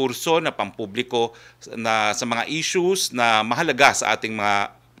yung diskurso na pampubliko na sa mga issues na mahalaga sa ating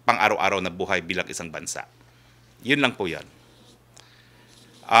mga pang-araw-araw na buhay bilang isang bansa. Yun lang po yan.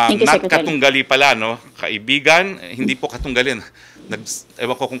 Katunggali pala, no? Kaibigan, hindi po katunggalin.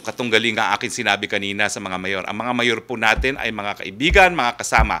 Ewan ko kung katunggali nga akin sinabi kanina sa mga mayor. Ang mga mayor po natin ay mga kaibigan, mga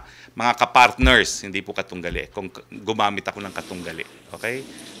kasama, mga kapartners, hindi po katunggali. Kung gumamit ako ng katunggali. Okay?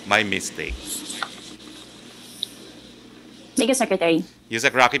 My mistake. Thank you, Secretary.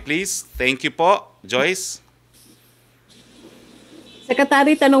 Yusek Roque, please. Thank you po. Joyce?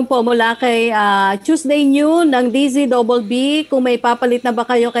 Secretary, tanong po mula kay Tuesday New ng DZBB kung may papalit na ba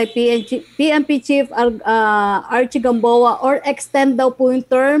kayo kay PNP Chief Archie Gamboa or extend daw po yung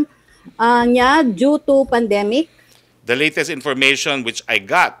term niya due to pandemic? The latest information which I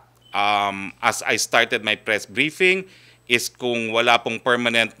got as I started my press briefing is kung wala pong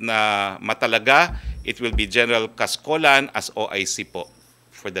permanent na matalaga, it will be General Cascolan as OIC po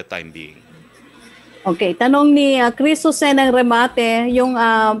for the time being. Okay, tanong ni Chris Jose ng Remate, yung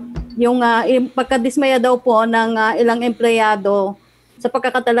pagkadismaya daw po ng ilang empleyado sa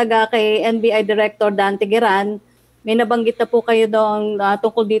pagkakatalaga kay NBI Director Dan Tigueran, may nabanggit na po kayo doon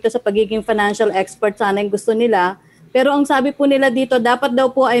tungkol dito sa pagiging financial expert, sana yung gusto nila. Pero ang sabi po nila dito, dapat daw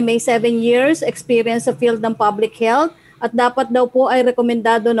po ay may 7 years experience sa field ng public health at dapat daw po ay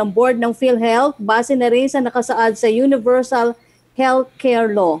rekomendado ng board ng PhilHealth base na rin sa nakasaad sa Universal Healthcare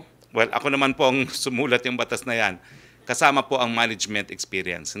Law. Well, ako naman po ang sumulat yung batas na yan. Kasama po ang management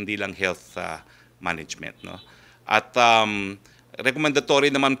experience, hindi lang health management, no? At recommendatory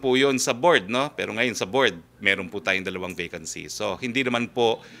naman po 'yon sa board, no? Pero ngayon sa board, meron po tayong 2 vacancy. So, hindi naman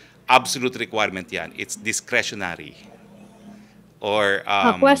po absolute requirement 'yan. It's discretionary. Or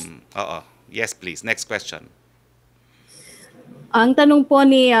yes, please. Next question. Ang tanong po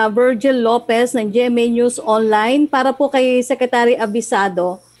ni Virgil Lopez ng GMA News Online para po kay Secretary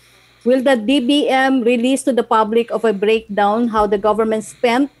Abisado, will the DBM release to the public of a breakdown how the government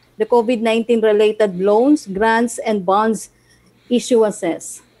spent the COVID-19 related loans, grants, and bonds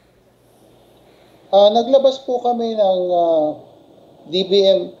issuances? Naglabas po kami ng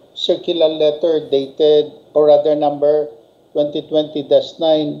DBM circular letter dated, or rather number 2020-9,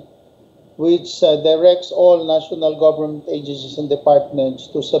 which directs all national government agencies and departments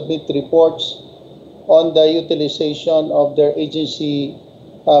to submit reports on the utilization of their agency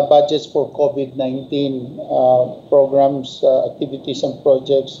budgets for COVID-19 programs, activities, and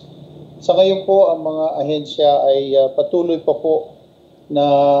projects. Sa ngayon po, ang mga ahensya ay patuloy pa po na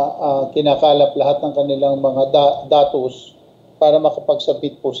kinakalap lahat ng kanilang mga datos para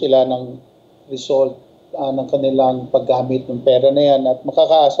makapagsabit po sila ng result ng kanilang paggamit ng pera na yan. At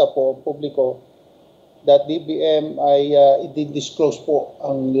makakaasa po ang publiko that DBM ay i-disclose po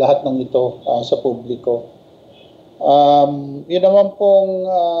ang lahat ng ito sa publiko. Yun naman pong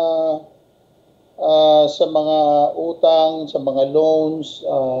sa mga utang, sa mga loans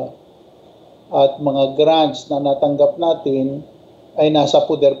at mga grants na natanggap natin ay nasa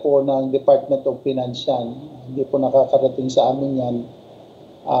poder po ng Department of Finance yan. Hindi po nakakarating sa amin yan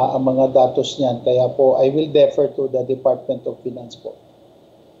ang mga datos niyan. Kaya po I will defer to the Department of Finance po.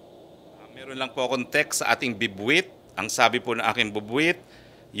 Meron lang po akong text sa ating bibwit. Ang sabi po ng aking bibwit,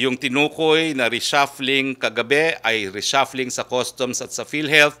 yung tinukoy na reshuffling kagabi ay reshuffling sa Customs at sa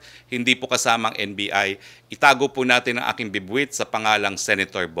PhilHealth, hindi po kasamang NBI. Itago po natin ang aking bibwit sa pangalang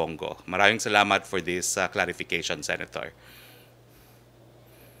Senator Bongo. Maraming salamat for this clarification, Senator.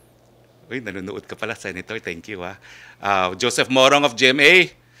 Uy, nanonood ka pala, Senator. Thank you. Joseph Morong of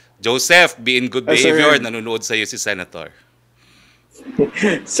GMA. Joseph, be in good behavior. Nanonood sa iyo si Senator.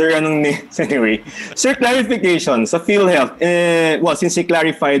 Sir, anyway. Sir, clarification sa PhilHealth. Well, since he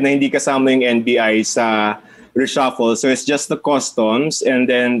clarified na hindi kasama yung NBI sa reshuffle, so it's just the Customs and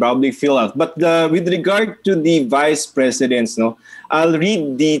then probably PhilHealth. But with regard to the Vice Presidents, no, I'll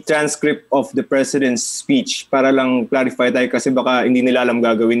read the transcript of the President's speech para lang clarify tayo kasi baka hindi nila alam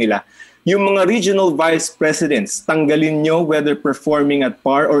gagawin nila. Yung mga regional vice presidents, tanggalin nyo whether performing at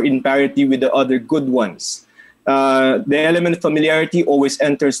par or in parity with the other good ones. The element of familiarity always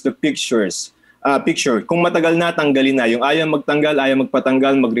enters the picture. Kung matagal na, tanggalin na. Yung ayaw magtanggal, ayaw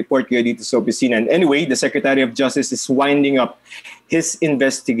magpatanggal, mag-report kayo dito sa opisina. And anyway, the Secretary of Justice is winding up his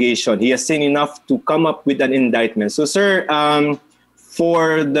investigation. He has seen enough to come up with an indictment. So, sir,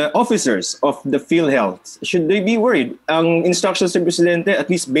 for the officers of the PhilHealth, should they be worried? Ang instructions ng Presidente, at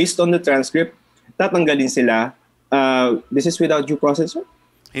least based on the transcript, tatanggalin sila. This is without due process, sir?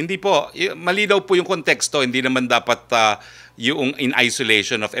 Hindi po. Malinaw po yung konteksto. Hindi naman dapat yung in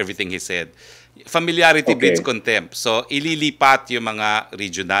isolation of everything he said. Familiarity breeds contempt. So, ililipat yung mga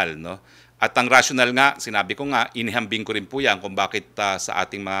regional, no? At ang rational nga, sinabi ko nga, inihambing ko rin po yan kung bakit sa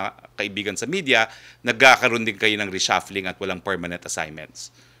ating mga kaibigan sa media, nagkakaroon din kayo ng reshuffling at walang permanent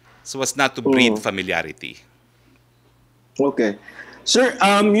assignments. So as not to breed familiarity. Okay. Sir,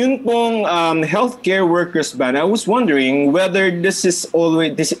 yun pong healthcare workers ban, I was wondering whether this is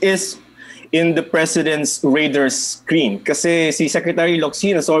in the President's radar screen. Kasi si Secretary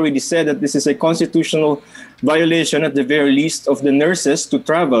Locsin has already said that this is a constitutional violation at the very least of the nurses to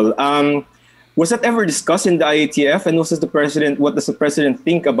travel. Was that ever discussed in the IATF? And what does the President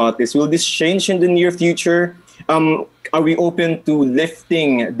think about this? Will this change in the near future? are we open to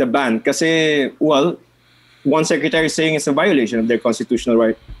lifting the ban? Kasi, well, one secretary is saying it's a violation of their constitutional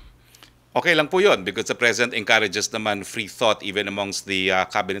right. Okay lang po yun because the President encourages naman free thought even amongst the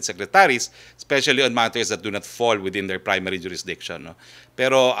cabinet secretaries, especially on matters that do not fall within their primary jurisdiction. No?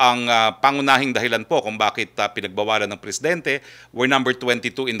 Pero ang pangunahing dahilan po kung bakit pinagbawalan ng Presidente, we're number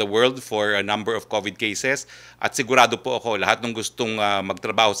 22 in the world for a number of COVID cases at sigurado po ako lahat ng gustong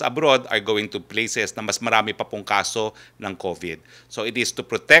magtrabaho sa abroad are going to places na mas marami pa pong kaso ng COVID. So it is to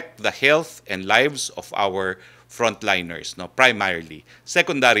protect the health and lives of our frontliners, no, primarily.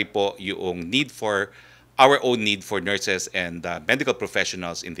 Secondary po yung need for our own need for nurses and medical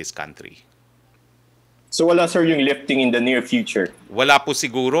professionals in this country. So wala sir yung lifting in the near future? Wala po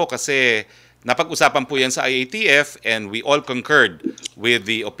siguro kasi napag-usapan po yan sa IATF and we all concurred with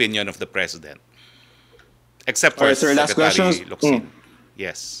the opinion of the President. Except for sir, last Secretary questions? Locsin.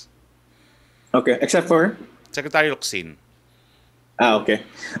 Yes. Okay, except for? Secretary Locsin. Okay.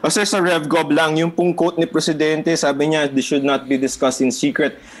 Sir, sa RevGov lang, yung pong quote ni Presidente, sabi niya, this should not be discussed in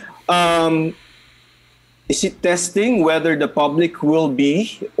secret. Is it testing whether the public will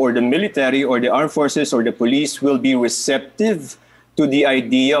be, or the military, or the armed forces, or the police will be receptive to the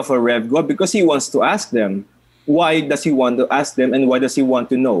idea of a RevGov? Because he wants to ask them. Why does he want to ask them and why does he want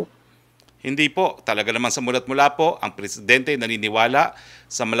to know? Hindi po. Talaga naman sa mulat mula po, ang Presidente naniniwala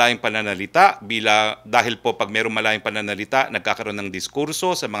sa malayang pananalita dahil po pag mayroong malayang pananalita, nagkakaroon ng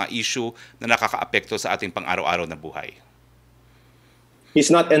diskurso sa mga issue na nakakaapekto sa ating pang-araw-araw na buhay.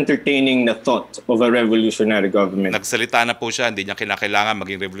 He's not entertaining the thought of a revolutionary government. Nagsalita na po siya, hindi niya kinakailangan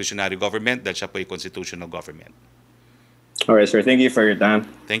maging revolutionary government dahil siya po ay constitutional government. Alright, sir. Thank you for your time.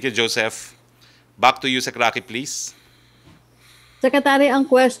 Thank you, Joseph. Back to you, Sec. Roque, please. Secretary, ang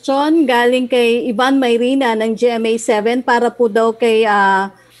question galing kay Ivan Mayrina ng GMA7 para po daw kay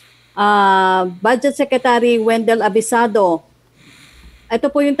Budget Secretary Wendell Abisado.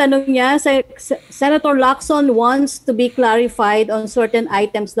 Ito po yung tanong niya. Senator Lacson wants to be clarified on certain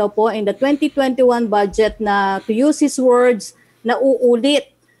items daw po in the 2021 budget na, to use his words, na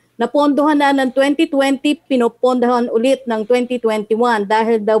uulit. Napondohan na ng 2020, pinopondohan ulit ng 2021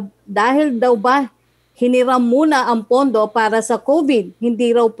 dahil daw ba hiniram muna ang pondo para sa COVID. Hindi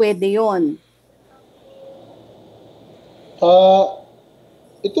raw pwede yun.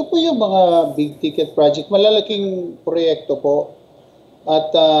 Ito po yung mga big ticket project. Malalaking proyekto po. At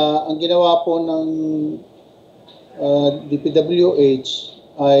ang ginawa po ng DPWH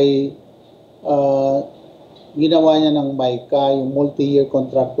ay ginawa niya ng MICA, yung Multi-Year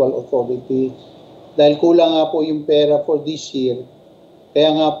Contractual Authority. Dahil kulang nga po yung pera for this year.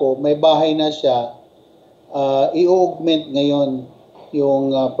 Kaya nga po, may bahay na siya. I-augment ngayon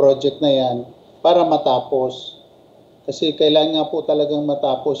yung project na yan para matapos. Kasi kailangan nga po talagang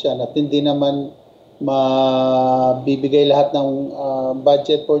matapos yan at hindi naman mabibigay lahat ng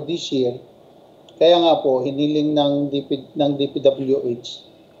budget for this year. Kaya nga po, hiniling ng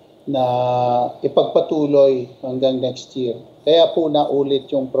DPWH na ipagpatuloy hanggang next year. Kaya po naulit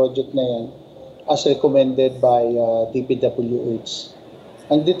yung project na yan as recommended by DPWH.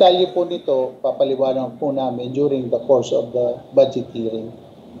 Ang detalye po nito, papaliwanag po namin during the course of the budget hearing,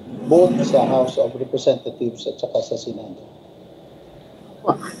 both sa House of Representatives at saka sa Senado.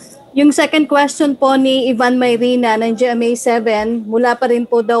 Yung second question po ni Ivan Mayrina ng GMA7, mula pa rin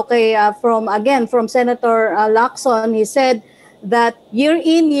po daw kay, from Senator Lacson, he said that year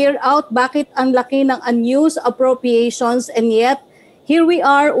in, year out, bakit ang laki ng unused appropriations and yet here we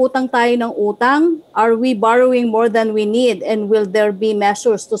are, utang tayo ng utang. Are we borrowing more than we need? And will there be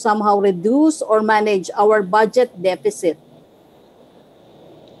measures to somehow reduce or manage our budget deficit?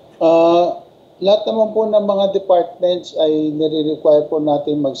 Lahat naman po ng mga departments ay nire-require po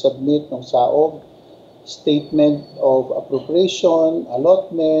natin mag-submit ng SAOB, Statement of Appropriation,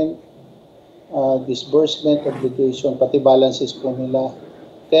 Allotment, Disbursement, Obligation, pati balances po nila.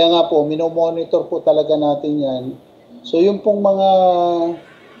 Kaya nga po, minomonitor po talaga natin yan. So yung pong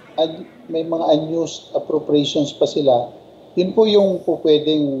may mga unused appropriations pa sila, yun po yung po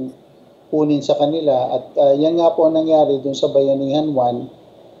pwedeng kunin sa kanila. At yan nga po ang nangyari dun sa Bayanihan 1.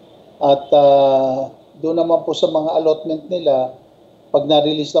 At doon naman po sa mga allotment nila, pag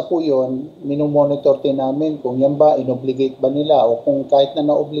na-release na po yun, minomonitor din namin kung yan ba, inobligate ba nila o kung kahit na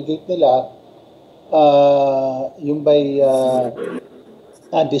na-obligate nila, yung ba'y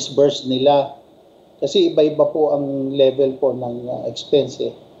disburse nila. Kasi iba-iba po ang level po ng expense.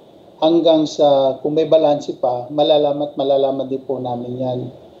 Hanggang sa, kung may balanse pa, malalaman din po namin yan.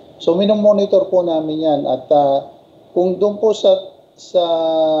 So, minomonitor po namin yan. At kung doon po sa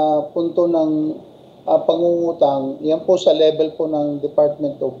punto ng pangungutang, yan po sa level po ng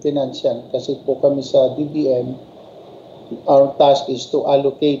Department of Finance yan. Kasi po kami sa DBM, our task is to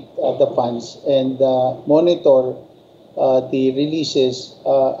allocate the funds and monitor the releases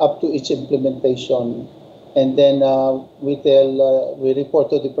up to its implementation. And then we report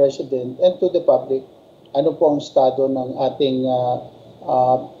to the President and to the public ano po ang estado ng ating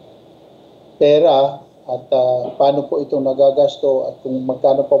pera at paano po ito nagagasto at kung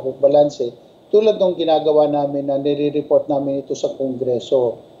magkano pa po balanse. Tulad ng ginagawa namin na nire-report namin ito sa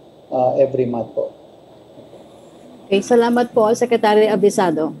Kongreso every month po. Okay, salamat po, Secretary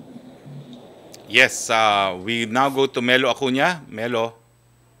Abisado. Yes, we now go to Melo Acuña. Melo.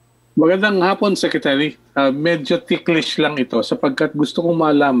 Magandang hapon, Secretary. Medyo ticklish lang ito sapagkat gusto kong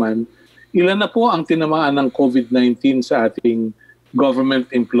malaman ilan na po ang tinamaan ng COVID-19 sa ating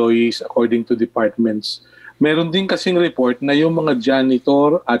government employees according to departments. Meron din kasing report na yung mga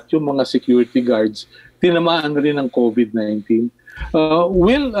janitor at yung mga security guards tinamaan rin ng COVID-19.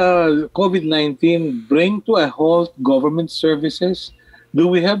 Will COVID-19 bring to a halt government services? Do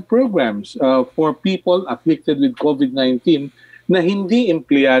we have programs for people afflicted with COVID-19 na hindi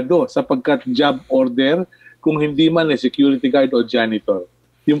empleyado sapagkat job order kung hindi man ay security guard o janitor?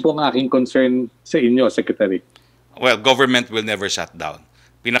 Yun po ang aking concern sa inyo, Secretary. Well, government will never shut down.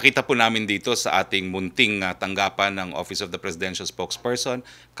 Pinakita po namin dito sa ating munting tanggapan ng Office of the Presidential Spokesperson.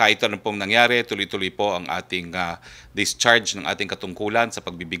 Kahit ano pong nangyari, tuloy-tuloy po ang ating discharge ng ating katungkulan sa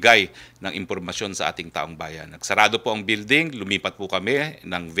pagbibigay ng impormasyon sa ating taong bayan. Nagsarado po ang building, lumipat po kami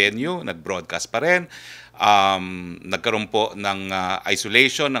ng venue, nag-broadcast pa rin. Nagkaroon po ng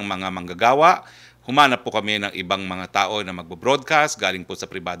isolation ng mga manggagawa. Humanap po kami ng ibang mga tao na magbo-broadcast galing po sa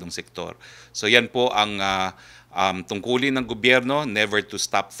pribadong sektor. So yan po ang tungkulin ng gobyerno, never to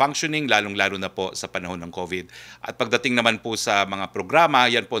stop functioning, lalong-lalo na po sa panahon ng COVID. At pagdating naman po sa mga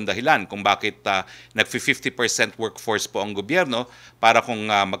programa, yan po ang dahilan kung bakit nag-50% workforce po ang gobyerno para kung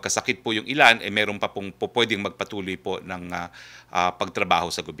magkasakit po yung ilan, meron pa pong pwedeng magpatuloy po ng pagtrabaho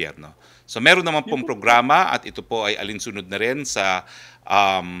sa gobyerno. So meron naman pong programa at ito po ay alinsunod na rin sa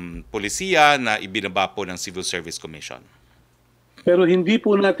polisiya na ibinaba po ng Civil Service Commission. Pero hindi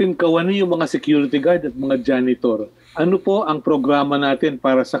po natin kawani yung mga security guard at mga janitor. Ano po ang programa natin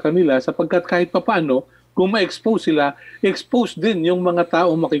para sa kanila sapagkat kahit papaano, kung ma-expose sila, expose din yung mga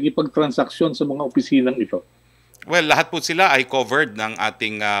tao makikipagtransaksyon sa mga opisinang ito. Well, lahat po sila ay covered ng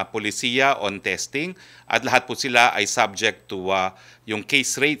ating polisiya on testing at lahat po sila ay subject to yung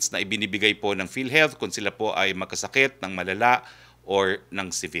case rates na ibinibigay po ng PhilHealth kung sila po ay magkasakit ng malala or ng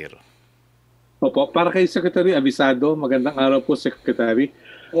severe. Opo, para kay Secretary Abisado, magandang araw po, Secretary.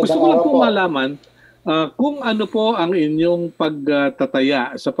 Gusto ko lang po malaman kung ano po ang inyong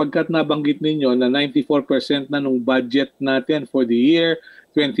pagtataya sapagkat nabanggit ninyo na 94% na nung budget natin for the year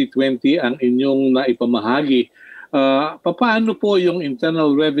 2020 ang inyong naipamahagi. Paano po yung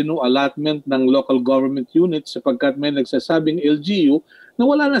internal revenue allotment ng local government units sapagkat may nagsasabing LGU na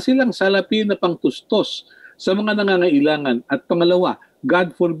wala na silang salapi na pangtustos sa mga nangangailangan. At pangalawa,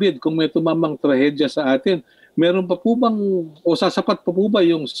 God forbid kung may tumamang trahedya sa atin, meron pa po bang o sasapat pa po ba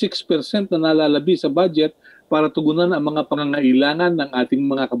yung 6% na nalalabi sa budget para tugunan ang mga pangangailangan ng ating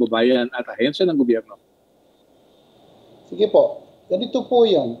mga kababayan at ahensya ng gobyerno? Sige po, ganito po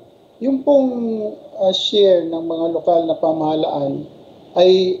yan. Yung pong share ng mga lokal na pamahalaan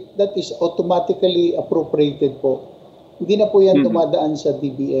ay that is automatically appropriated po. Hindi na po yan dumadaan sa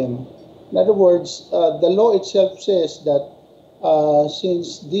DBM. In other words, the law itself says that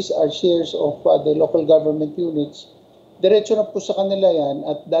since these are shares of the local government units, diretso na po sa kanila yan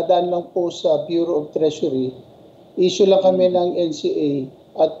at dadaan lang po sa Bureau of Treasury. Issue lang kami ng NCA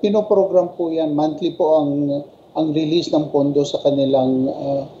at pinoprogram po yan. Monthly po ang release ng pondo sa kanilang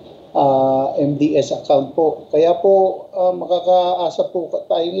MDS account po. Kaya po makakaasa po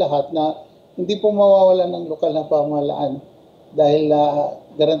tayong lahat na hindi po mawawala ng lokal na pamahalaan dahil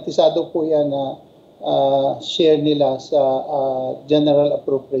garantisado po yan na share nila sa General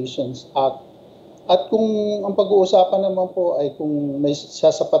Appropriations Act. At kung ang pag-uusapan naman po ay kung may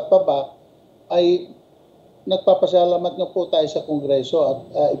sasapat pa ba, ay nagpapasalamat na po tayo sa Kongreso at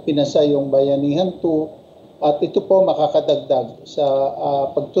ipinasa yung Bayanihan 2 at ito po makakadagdag sa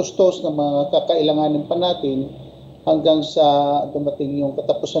pagtustos ng mga kakailanganin pa natin hanggang sa dumating yung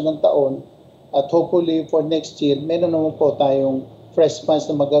katapusan ng taon at hopefully for next year, meron naman po tayong fresh funds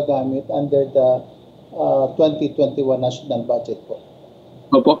na magagamit under the 2021 national budget po.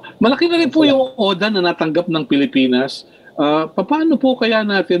 Opo. Malaki na rin po yung ODA na natanggap ng Pilipinas. Paano po kaya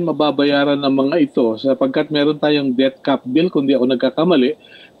natin mababayaran ng mga ito sapagkat meron tayong debt cap bill kung di ako nagkakamali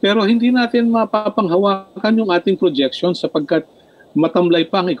pero hindi natin mapapanghawakan yung ating projection sapagkat matamlay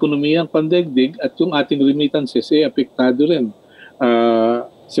pa ang ekonomiyang pandaigdig at yung ating remittances ay apektado rin.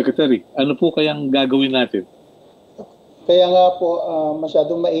 Secretary, ano po kayang gagawin natin? Kaya nga po,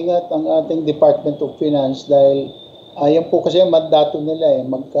 masyadong maingat ang ating Department of Finance dahil yan po kasi ang mandato nila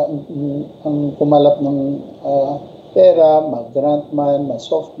ang kumalap ng pera, mag-grant man,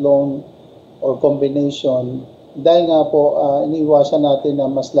 mag-soft loan, or combination. Dahil nga po, iniiwasan natin na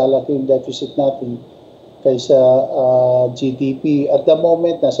mas lalaki yung deficit natin kaysa GDP. At the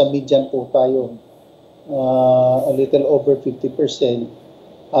moment, nasa median po tayo, a little over 50%.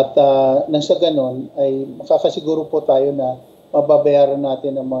 At nang sa ganon, ay makakasiguro po tayo na mababayaran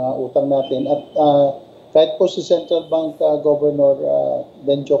natin ang mga utang natin. At kahit po si Central Bank Governor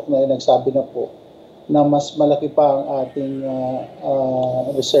Benjok na nagsabi na po na mas malaki pa ang ating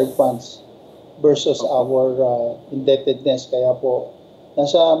reserve funds versus our indebtedness. Kaya po,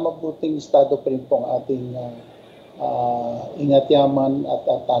 nasa mabuting estado pa rin po ang ating ingat-yaman at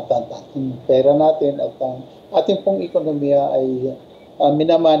ating pera natin at ang ating pong ekonomiya ay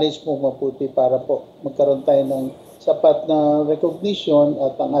minamanage po mabuti para po magkaroon tayo ng sapat na recognition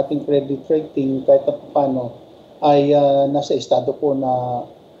at ang ating credit rating kahit na paano ay nasa estado po na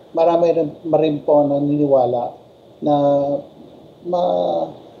marami rin po naniniwala na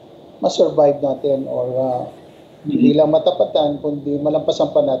ma-survive natin or hindi lang matapatan kundi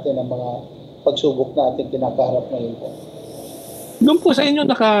malampasan pa natin ang mga pagsubok na ating kinakaharap ngayon po. Doon po sa inyo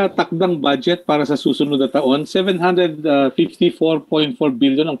nakatakdang budget para sa susunod na taon, 754.4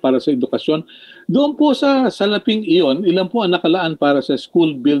 billion ang para sa edukasyon. Doon po sa salaping iyon, ilan po ang nakalaan para sa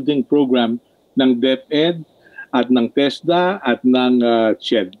school building program ng DepEd at ng TESDA at ng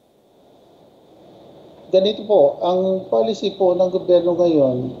CHED? Ganito po, ang policy po ng gobyerno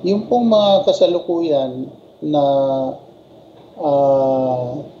ngayon, yung pong mga kasalukuyan na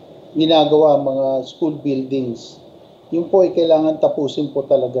ginagawa mga school buildings, yung po ay kailangan tapusin po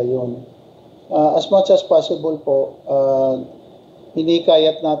talaga yun. As much as possible po,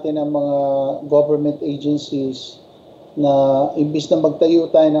 hinikayat natin ang mga government agencies na imbis na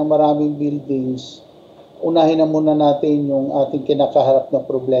magtayo tayo ng maraming buildings, unahin na muna natin yung ating kinakaharap na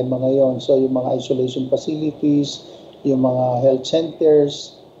problema ngayon. So yung mga isolation facilities, yung mga health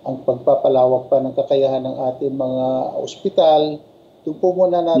centers, ang pagpapalawak pa ng kakayahan ng ating mga ospital, doon po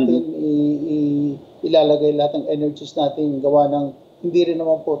muna natin ilalagay lahat ng energies natin gawa ng hindi rin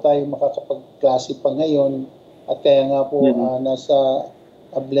naman po tayo makakapagklase pa ngayon at kaya nga po nasa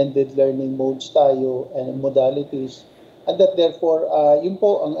blended learning modes tayo and modalities and that therefore yun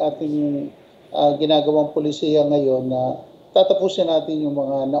po ang ating ginagawang polisiya ngayon na tatapusin natin yung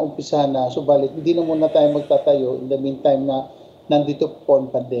mga naumpisahan na subalit hindi na muna tayo magtatayo in the meantime na nandito po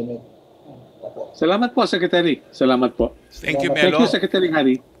ang pandemic. Salamat po, Secretary. Salamat po. Thank you, Melo. Thank you, Secretary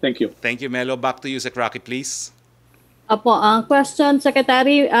Harry. Thank you. Thank you, Melo. Back to you, Sec. Roque, please. Apo, ang question,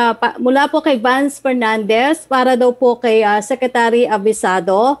 Secretary, mula po kay Vance Fernandez para daw po kay Secretary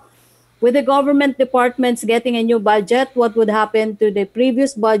Abisado. With the government departments getting a new budget, what would happen to the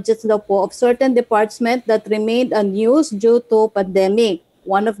previous budgets daw po of certain departments that remained unused due to pandemic?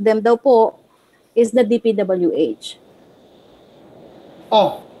 One of them daw po is the DPWH.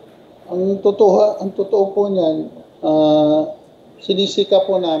 Ang totoo po niyan, sinisika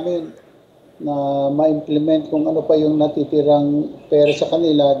po namin na ma-implement kung ano pa yung natitirang pera sa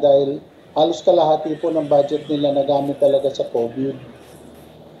kanila dahil halos kalahati po ng budget nila nagamit talaga sa COVID.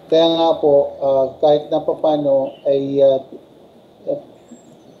 Kaya nga po, kahit na papano ay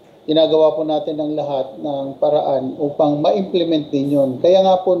ginagawa po natin ang lahat ng paraan upang ma-implement din yun. Kaya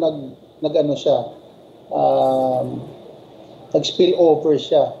nga po nag-ano siya, nag-spill over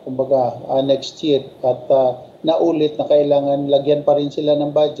siya, kumbaga, next year. At naulit na kailangan lagyan pa rin sila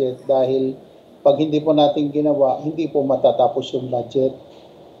ng budget dahil pag hindi po natin ginawa, hindi po matatapos yung budget.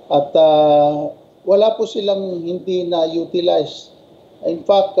 At wala po silang hindi na-utilize. In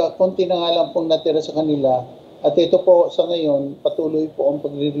fact, konti na nga lang pong natira sa kanila. At ito po sa ngayon, patuloy po ang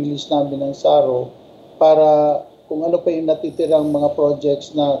pagre-release namin ng SARO para kung ano pa yung natitirang mga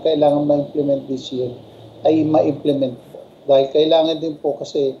projects na kailangan ma-implement this year, ay ma-implement po. Dahil kailangan din po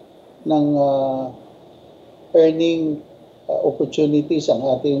kasi ng earning opportunities ang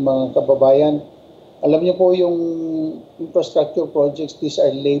ating mga kababayan. Alam niyo po yung infrastructure projects, these are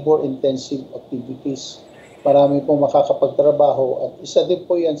labor-intensive activities. Marami pong makakapagtrabaho at isa din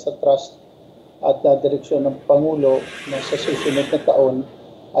po yan sa trust at direksyon ng Pangulo na sa susunod na taon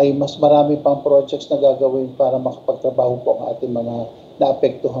ay mas marami pang projects na gagawin para makapagtrabaho po ang ating mga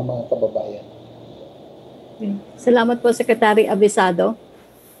naapektuhang mga kababayan. Salamat po, Secretary Abisado.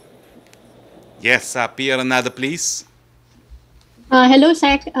 Yes, Pierre Nada, please. Hello,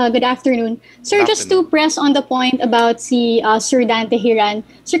 Sec. Good afternoon. Sir, Good just to afternoon. press on the point about si Sir Dante Hiran.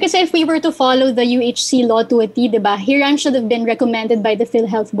 Sir, kasi if we were to follow the UHC law to a T, diba, Hiran should have been recommended by the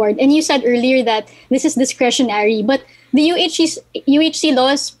PhilHealth Board. And you said earlier that this is discretionary. But the UHC law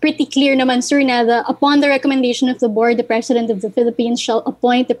is pretty clear naman, sir, na upon the recommendation of the board, the President of the Philippines shall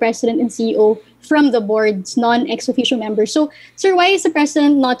appoint the President and CEO from the board's non-ex officio members. So, sir, why is the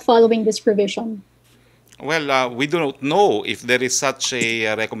President not following this provision? Well, we do not know if there is such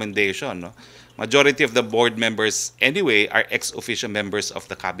a recommendation. No? Majority of the board members, anyway, are ex-officio members of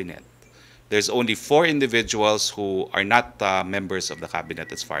the cabinet. There's only 4 individuals who are not members of the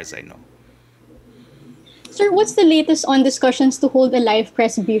cabinet, as far as I know. Sir, what's the latest on discussions to hold a live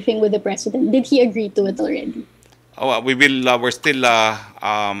press briefing with the President? Did he agree to it already? Oh, we will. We're still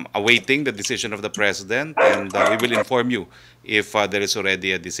awaiting the decision of the president, and we will inform you if there is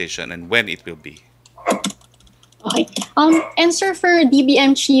already a decision and when it will be. Okay. And sir, for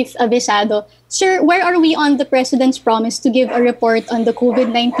DBM Chief Avisado, sir, where are we on the President's promise to give a report on the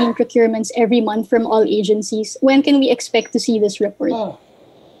COVID-19 procurements every month from all agencies? When can we expect to see this report?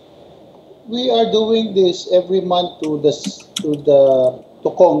 We are doing this every month to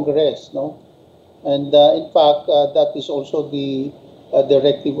Congress, no? And in fact, that is also the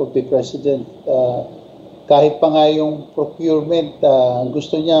directive of the President. Kahit pa nga yung procurement,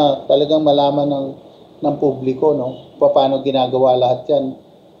 gusto niya talagang malaman ng publiko, no? Paano ginagawa lahat yan.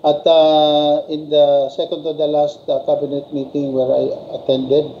 At in the second to the last cabinet meeting where I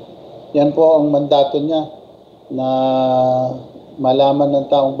attended, yan po ang mandato niya na malaman ng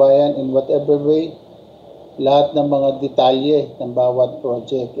taong bayan in whatever way lahat ng mga detalye ng bawat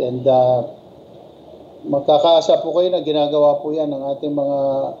project. And magkakaasa po kayo na ginagawa po yan ng ating mga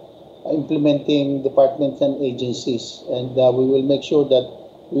implementing departments and agencies. And we will make sure that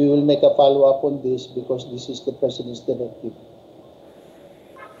we will make a follow-up on this because this is the President's directive.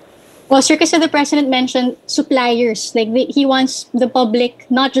 Well, sir, kasi the President mentioned suppliers. Like he wants the public,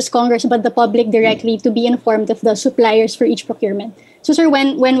 not just Congress, but the public directly to be informed of the suppliers for each procurement. So, sir,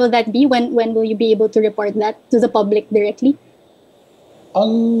 when will that be? When will you be able to report that to the public directly?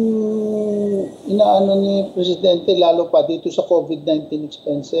 Ang inaano ni Presidente, lalo pa dito sa COVID-19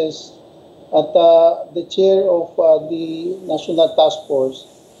 expenses, at the chair of the National Task Force,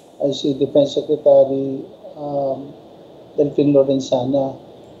 I see Defense Secretary Delphine Lorenzana.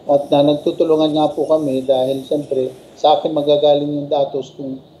 At nagtutulungan nga po kami dahil siyempre sa akin magagaling yung datos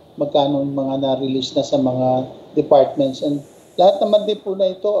kung magkano mga na-release na sa mga departments. And lahat naman din po na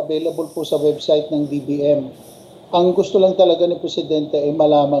ito available po sa website ng DBM. Ang gusto lang talaga ni Presidente ay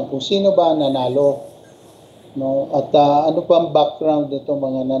malaman kung sino ba nanalo. No? At ano pa ang background nito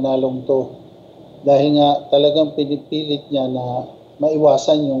mga nanalong to. Dahil nga talagang pinipilit niya na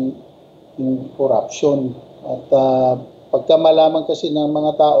maiwasan yung corruption. At pagka malaman kasi ng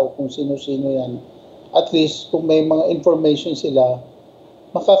mga tao kung sino-sino yan, at least kung may mga information sila,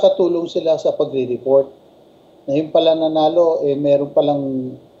 makakatulong sila sa pagre-report. Na yung pala nanalo, meron palang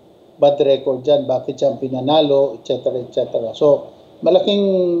bad record dyan, bakit siya pinanalo, etc. etc. So, malaking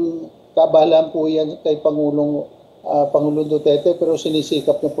kabalaan po yan kay Pangulong Duterte, pero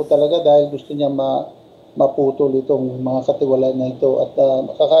sinisikap niya po talaga dahil gusto niya maputol itong mga katiwala na ito. At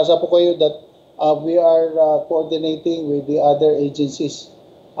makakasa po kayo that we are coordinating with the other agencies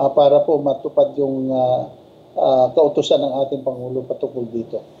para po matupad yung kautusan ng ating Pangulo patungkol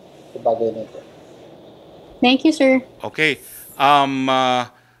dito sa bagay na ito. Thank you, sir. Okay.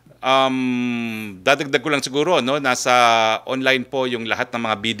 Dadagdag ko lang siguro, no, nasa online po yung lahat ng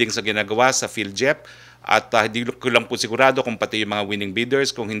mga biddings na ginagawa sa PhilJep. At hindi ko lang po sigurado kung pati yung mga winning bidders.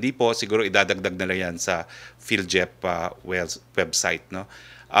 Kung hindi po, siguro idadagdag na lang yan sa PhilJep website. No?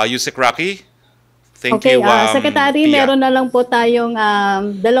 Yusek Roque, thank you. Secretary, Pia. meron na lang po tayong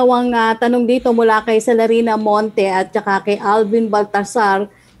dalawang tanong dito mula kay Celerina Monte at saka kay Alvin Baltasar.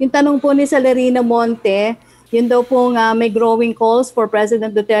 Yung tanong po ni Celerina Monte, yun daw po may growing calls for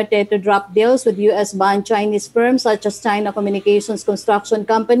President Duterte to drop deals with US-bound Chinese firms such as China Communications Construction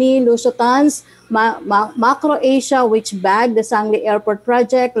Company, Lusotans, Macro Asia, which bagged the Sangli Airport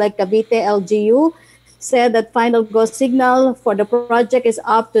project, like Cavite LGU, said that final go signal for the project is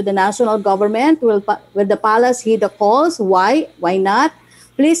up to the national government. Will the palace heed the calls? Why? Why not?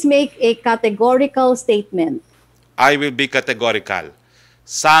 Please make a categorical statement. I will be categorical.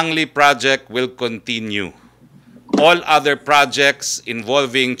 Sangli project will continue. All other projects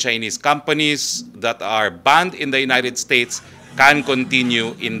involving Chinese companies that are banned in the United States can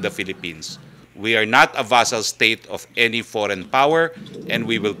continue in the Philippines. We are not a vassal state of any foreign power and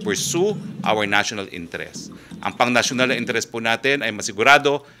we will pursue our national interests. Ang pang-national na interest po natin ay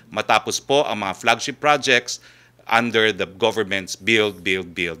masigurado matapos po ang mga flagship projects under the government's Build,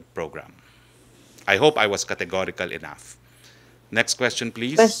 Build, Build program. I hope I was categorical enough. Next question,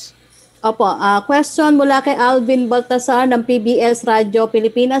 please. Opo, question mula kay Alvin Baltasar ng PBS Radio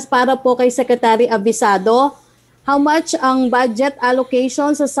Pilipinas para po kay Secretary Abisado. How much ang budget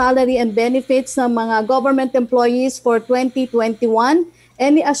allocation sa salary and benefits ng mga government employees for 2021?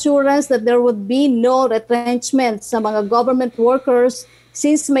 Any assurance that there would be no retrenchment sa mga government workers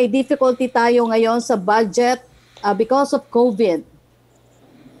since may difficulty tayo ngayon sa budget because of COVID?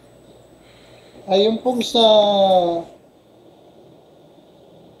 Ayun pong sa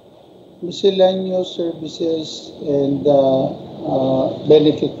miscellaneous services and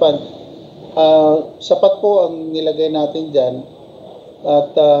benefit fund, sapat po ang nilagay natin dyan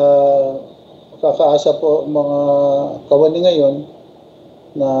at kakaasa po mga kawani ngayon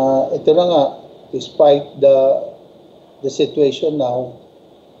na ito na nga, despite the situation now,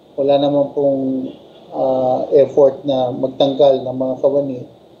 wala naman pong effort na magtanggal ng mga kawani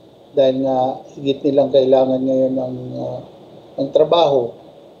dahil nga higit nilang kailangan ngayon ng trabaho.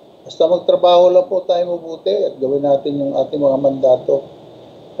 Basta magtrabaho lang po tayo mabuti at gawin natin yung ating mga mandato.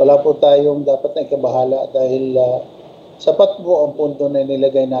 Wala po tayong dapat na ikabahala dahil sapat po ang punto na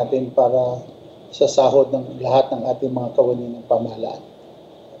nilagay natin para sa sahod ng lahat ng ating mga kawani ng pamahalaan.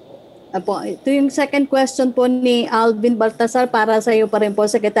 Apo, ito yung second question po ni Alvin Baltasar para sa iyo pa rin po,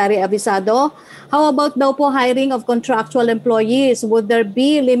 Secretary Abisado. How about daw po hiring of contractual employees? Would there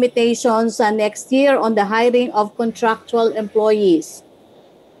be limitations next year on the hiring of contractual employees?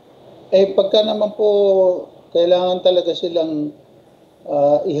 Pagka naman po kailangan talaga silang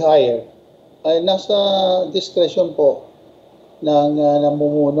i-hire, ay nasa discretion po ng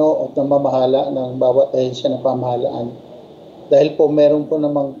namumuno at namamahala ng bawat ahensya ng pamahalaan. Dahil po meron po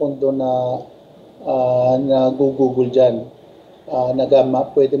namang pondo na nagugugol dyan,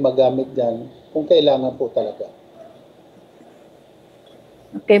 pwede magamit dyan kung kailangan po talaga.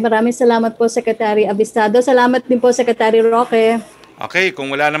 Okay, maraming salamat po, Secretary Abisado. Salamat din po, Secretary Roque. Okay,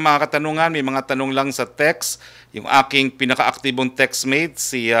 kung wala na mga katanungan, may mga tanong lang sa text. Yung aking pinaka-aktibong textmate,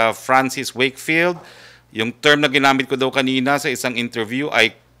 si Francis Wakefield. Yung term na ginamit ko daw kanina sa isang interview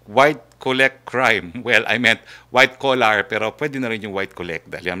ay white collect crime. Well, I meant white collar, pero pwede na rin yung white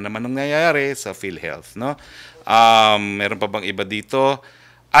collect dahil yan naman ang nangyayari sa PhilHealth, no? Meron pa bang iba dito?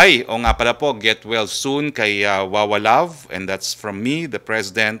 O nga pala po, get well soon kay Wawa Love, and that's from me, the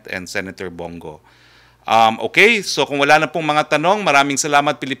President, and Senator Bongo. Okay, so kung wala na pong mga tanong, maraming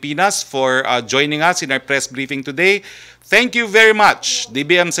salamat Pilipinas for joining us in our press briefing today. Thank you very much,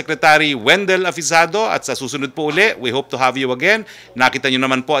 DBM Secretary Wendell Abisado, at sa susunod po uli, we hope to have you again. Nakita nyo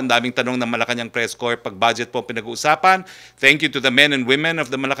naman po ang daming tanong ng Malacañang Press Corps pag budget po pinag-uusapan. Thank you to the men and women of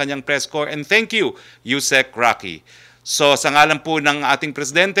the Malacañang Press Corps, and thank you, Yusek Roque. So sa ngalan po ng ating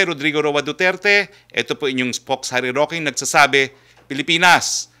Presidente Rodrigo Roa Duterte, ito po inyong Spokesperson Roque nagsasabi,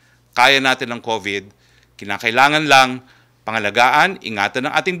 Pilipinas, kaya natin ang COVID. Kinakailangan lang pangalagaan,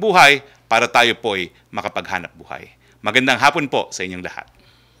 ingatan ng ating buhay para tayo po'y makapaghanap buhay. Magandang hapon po sa inyong lahat.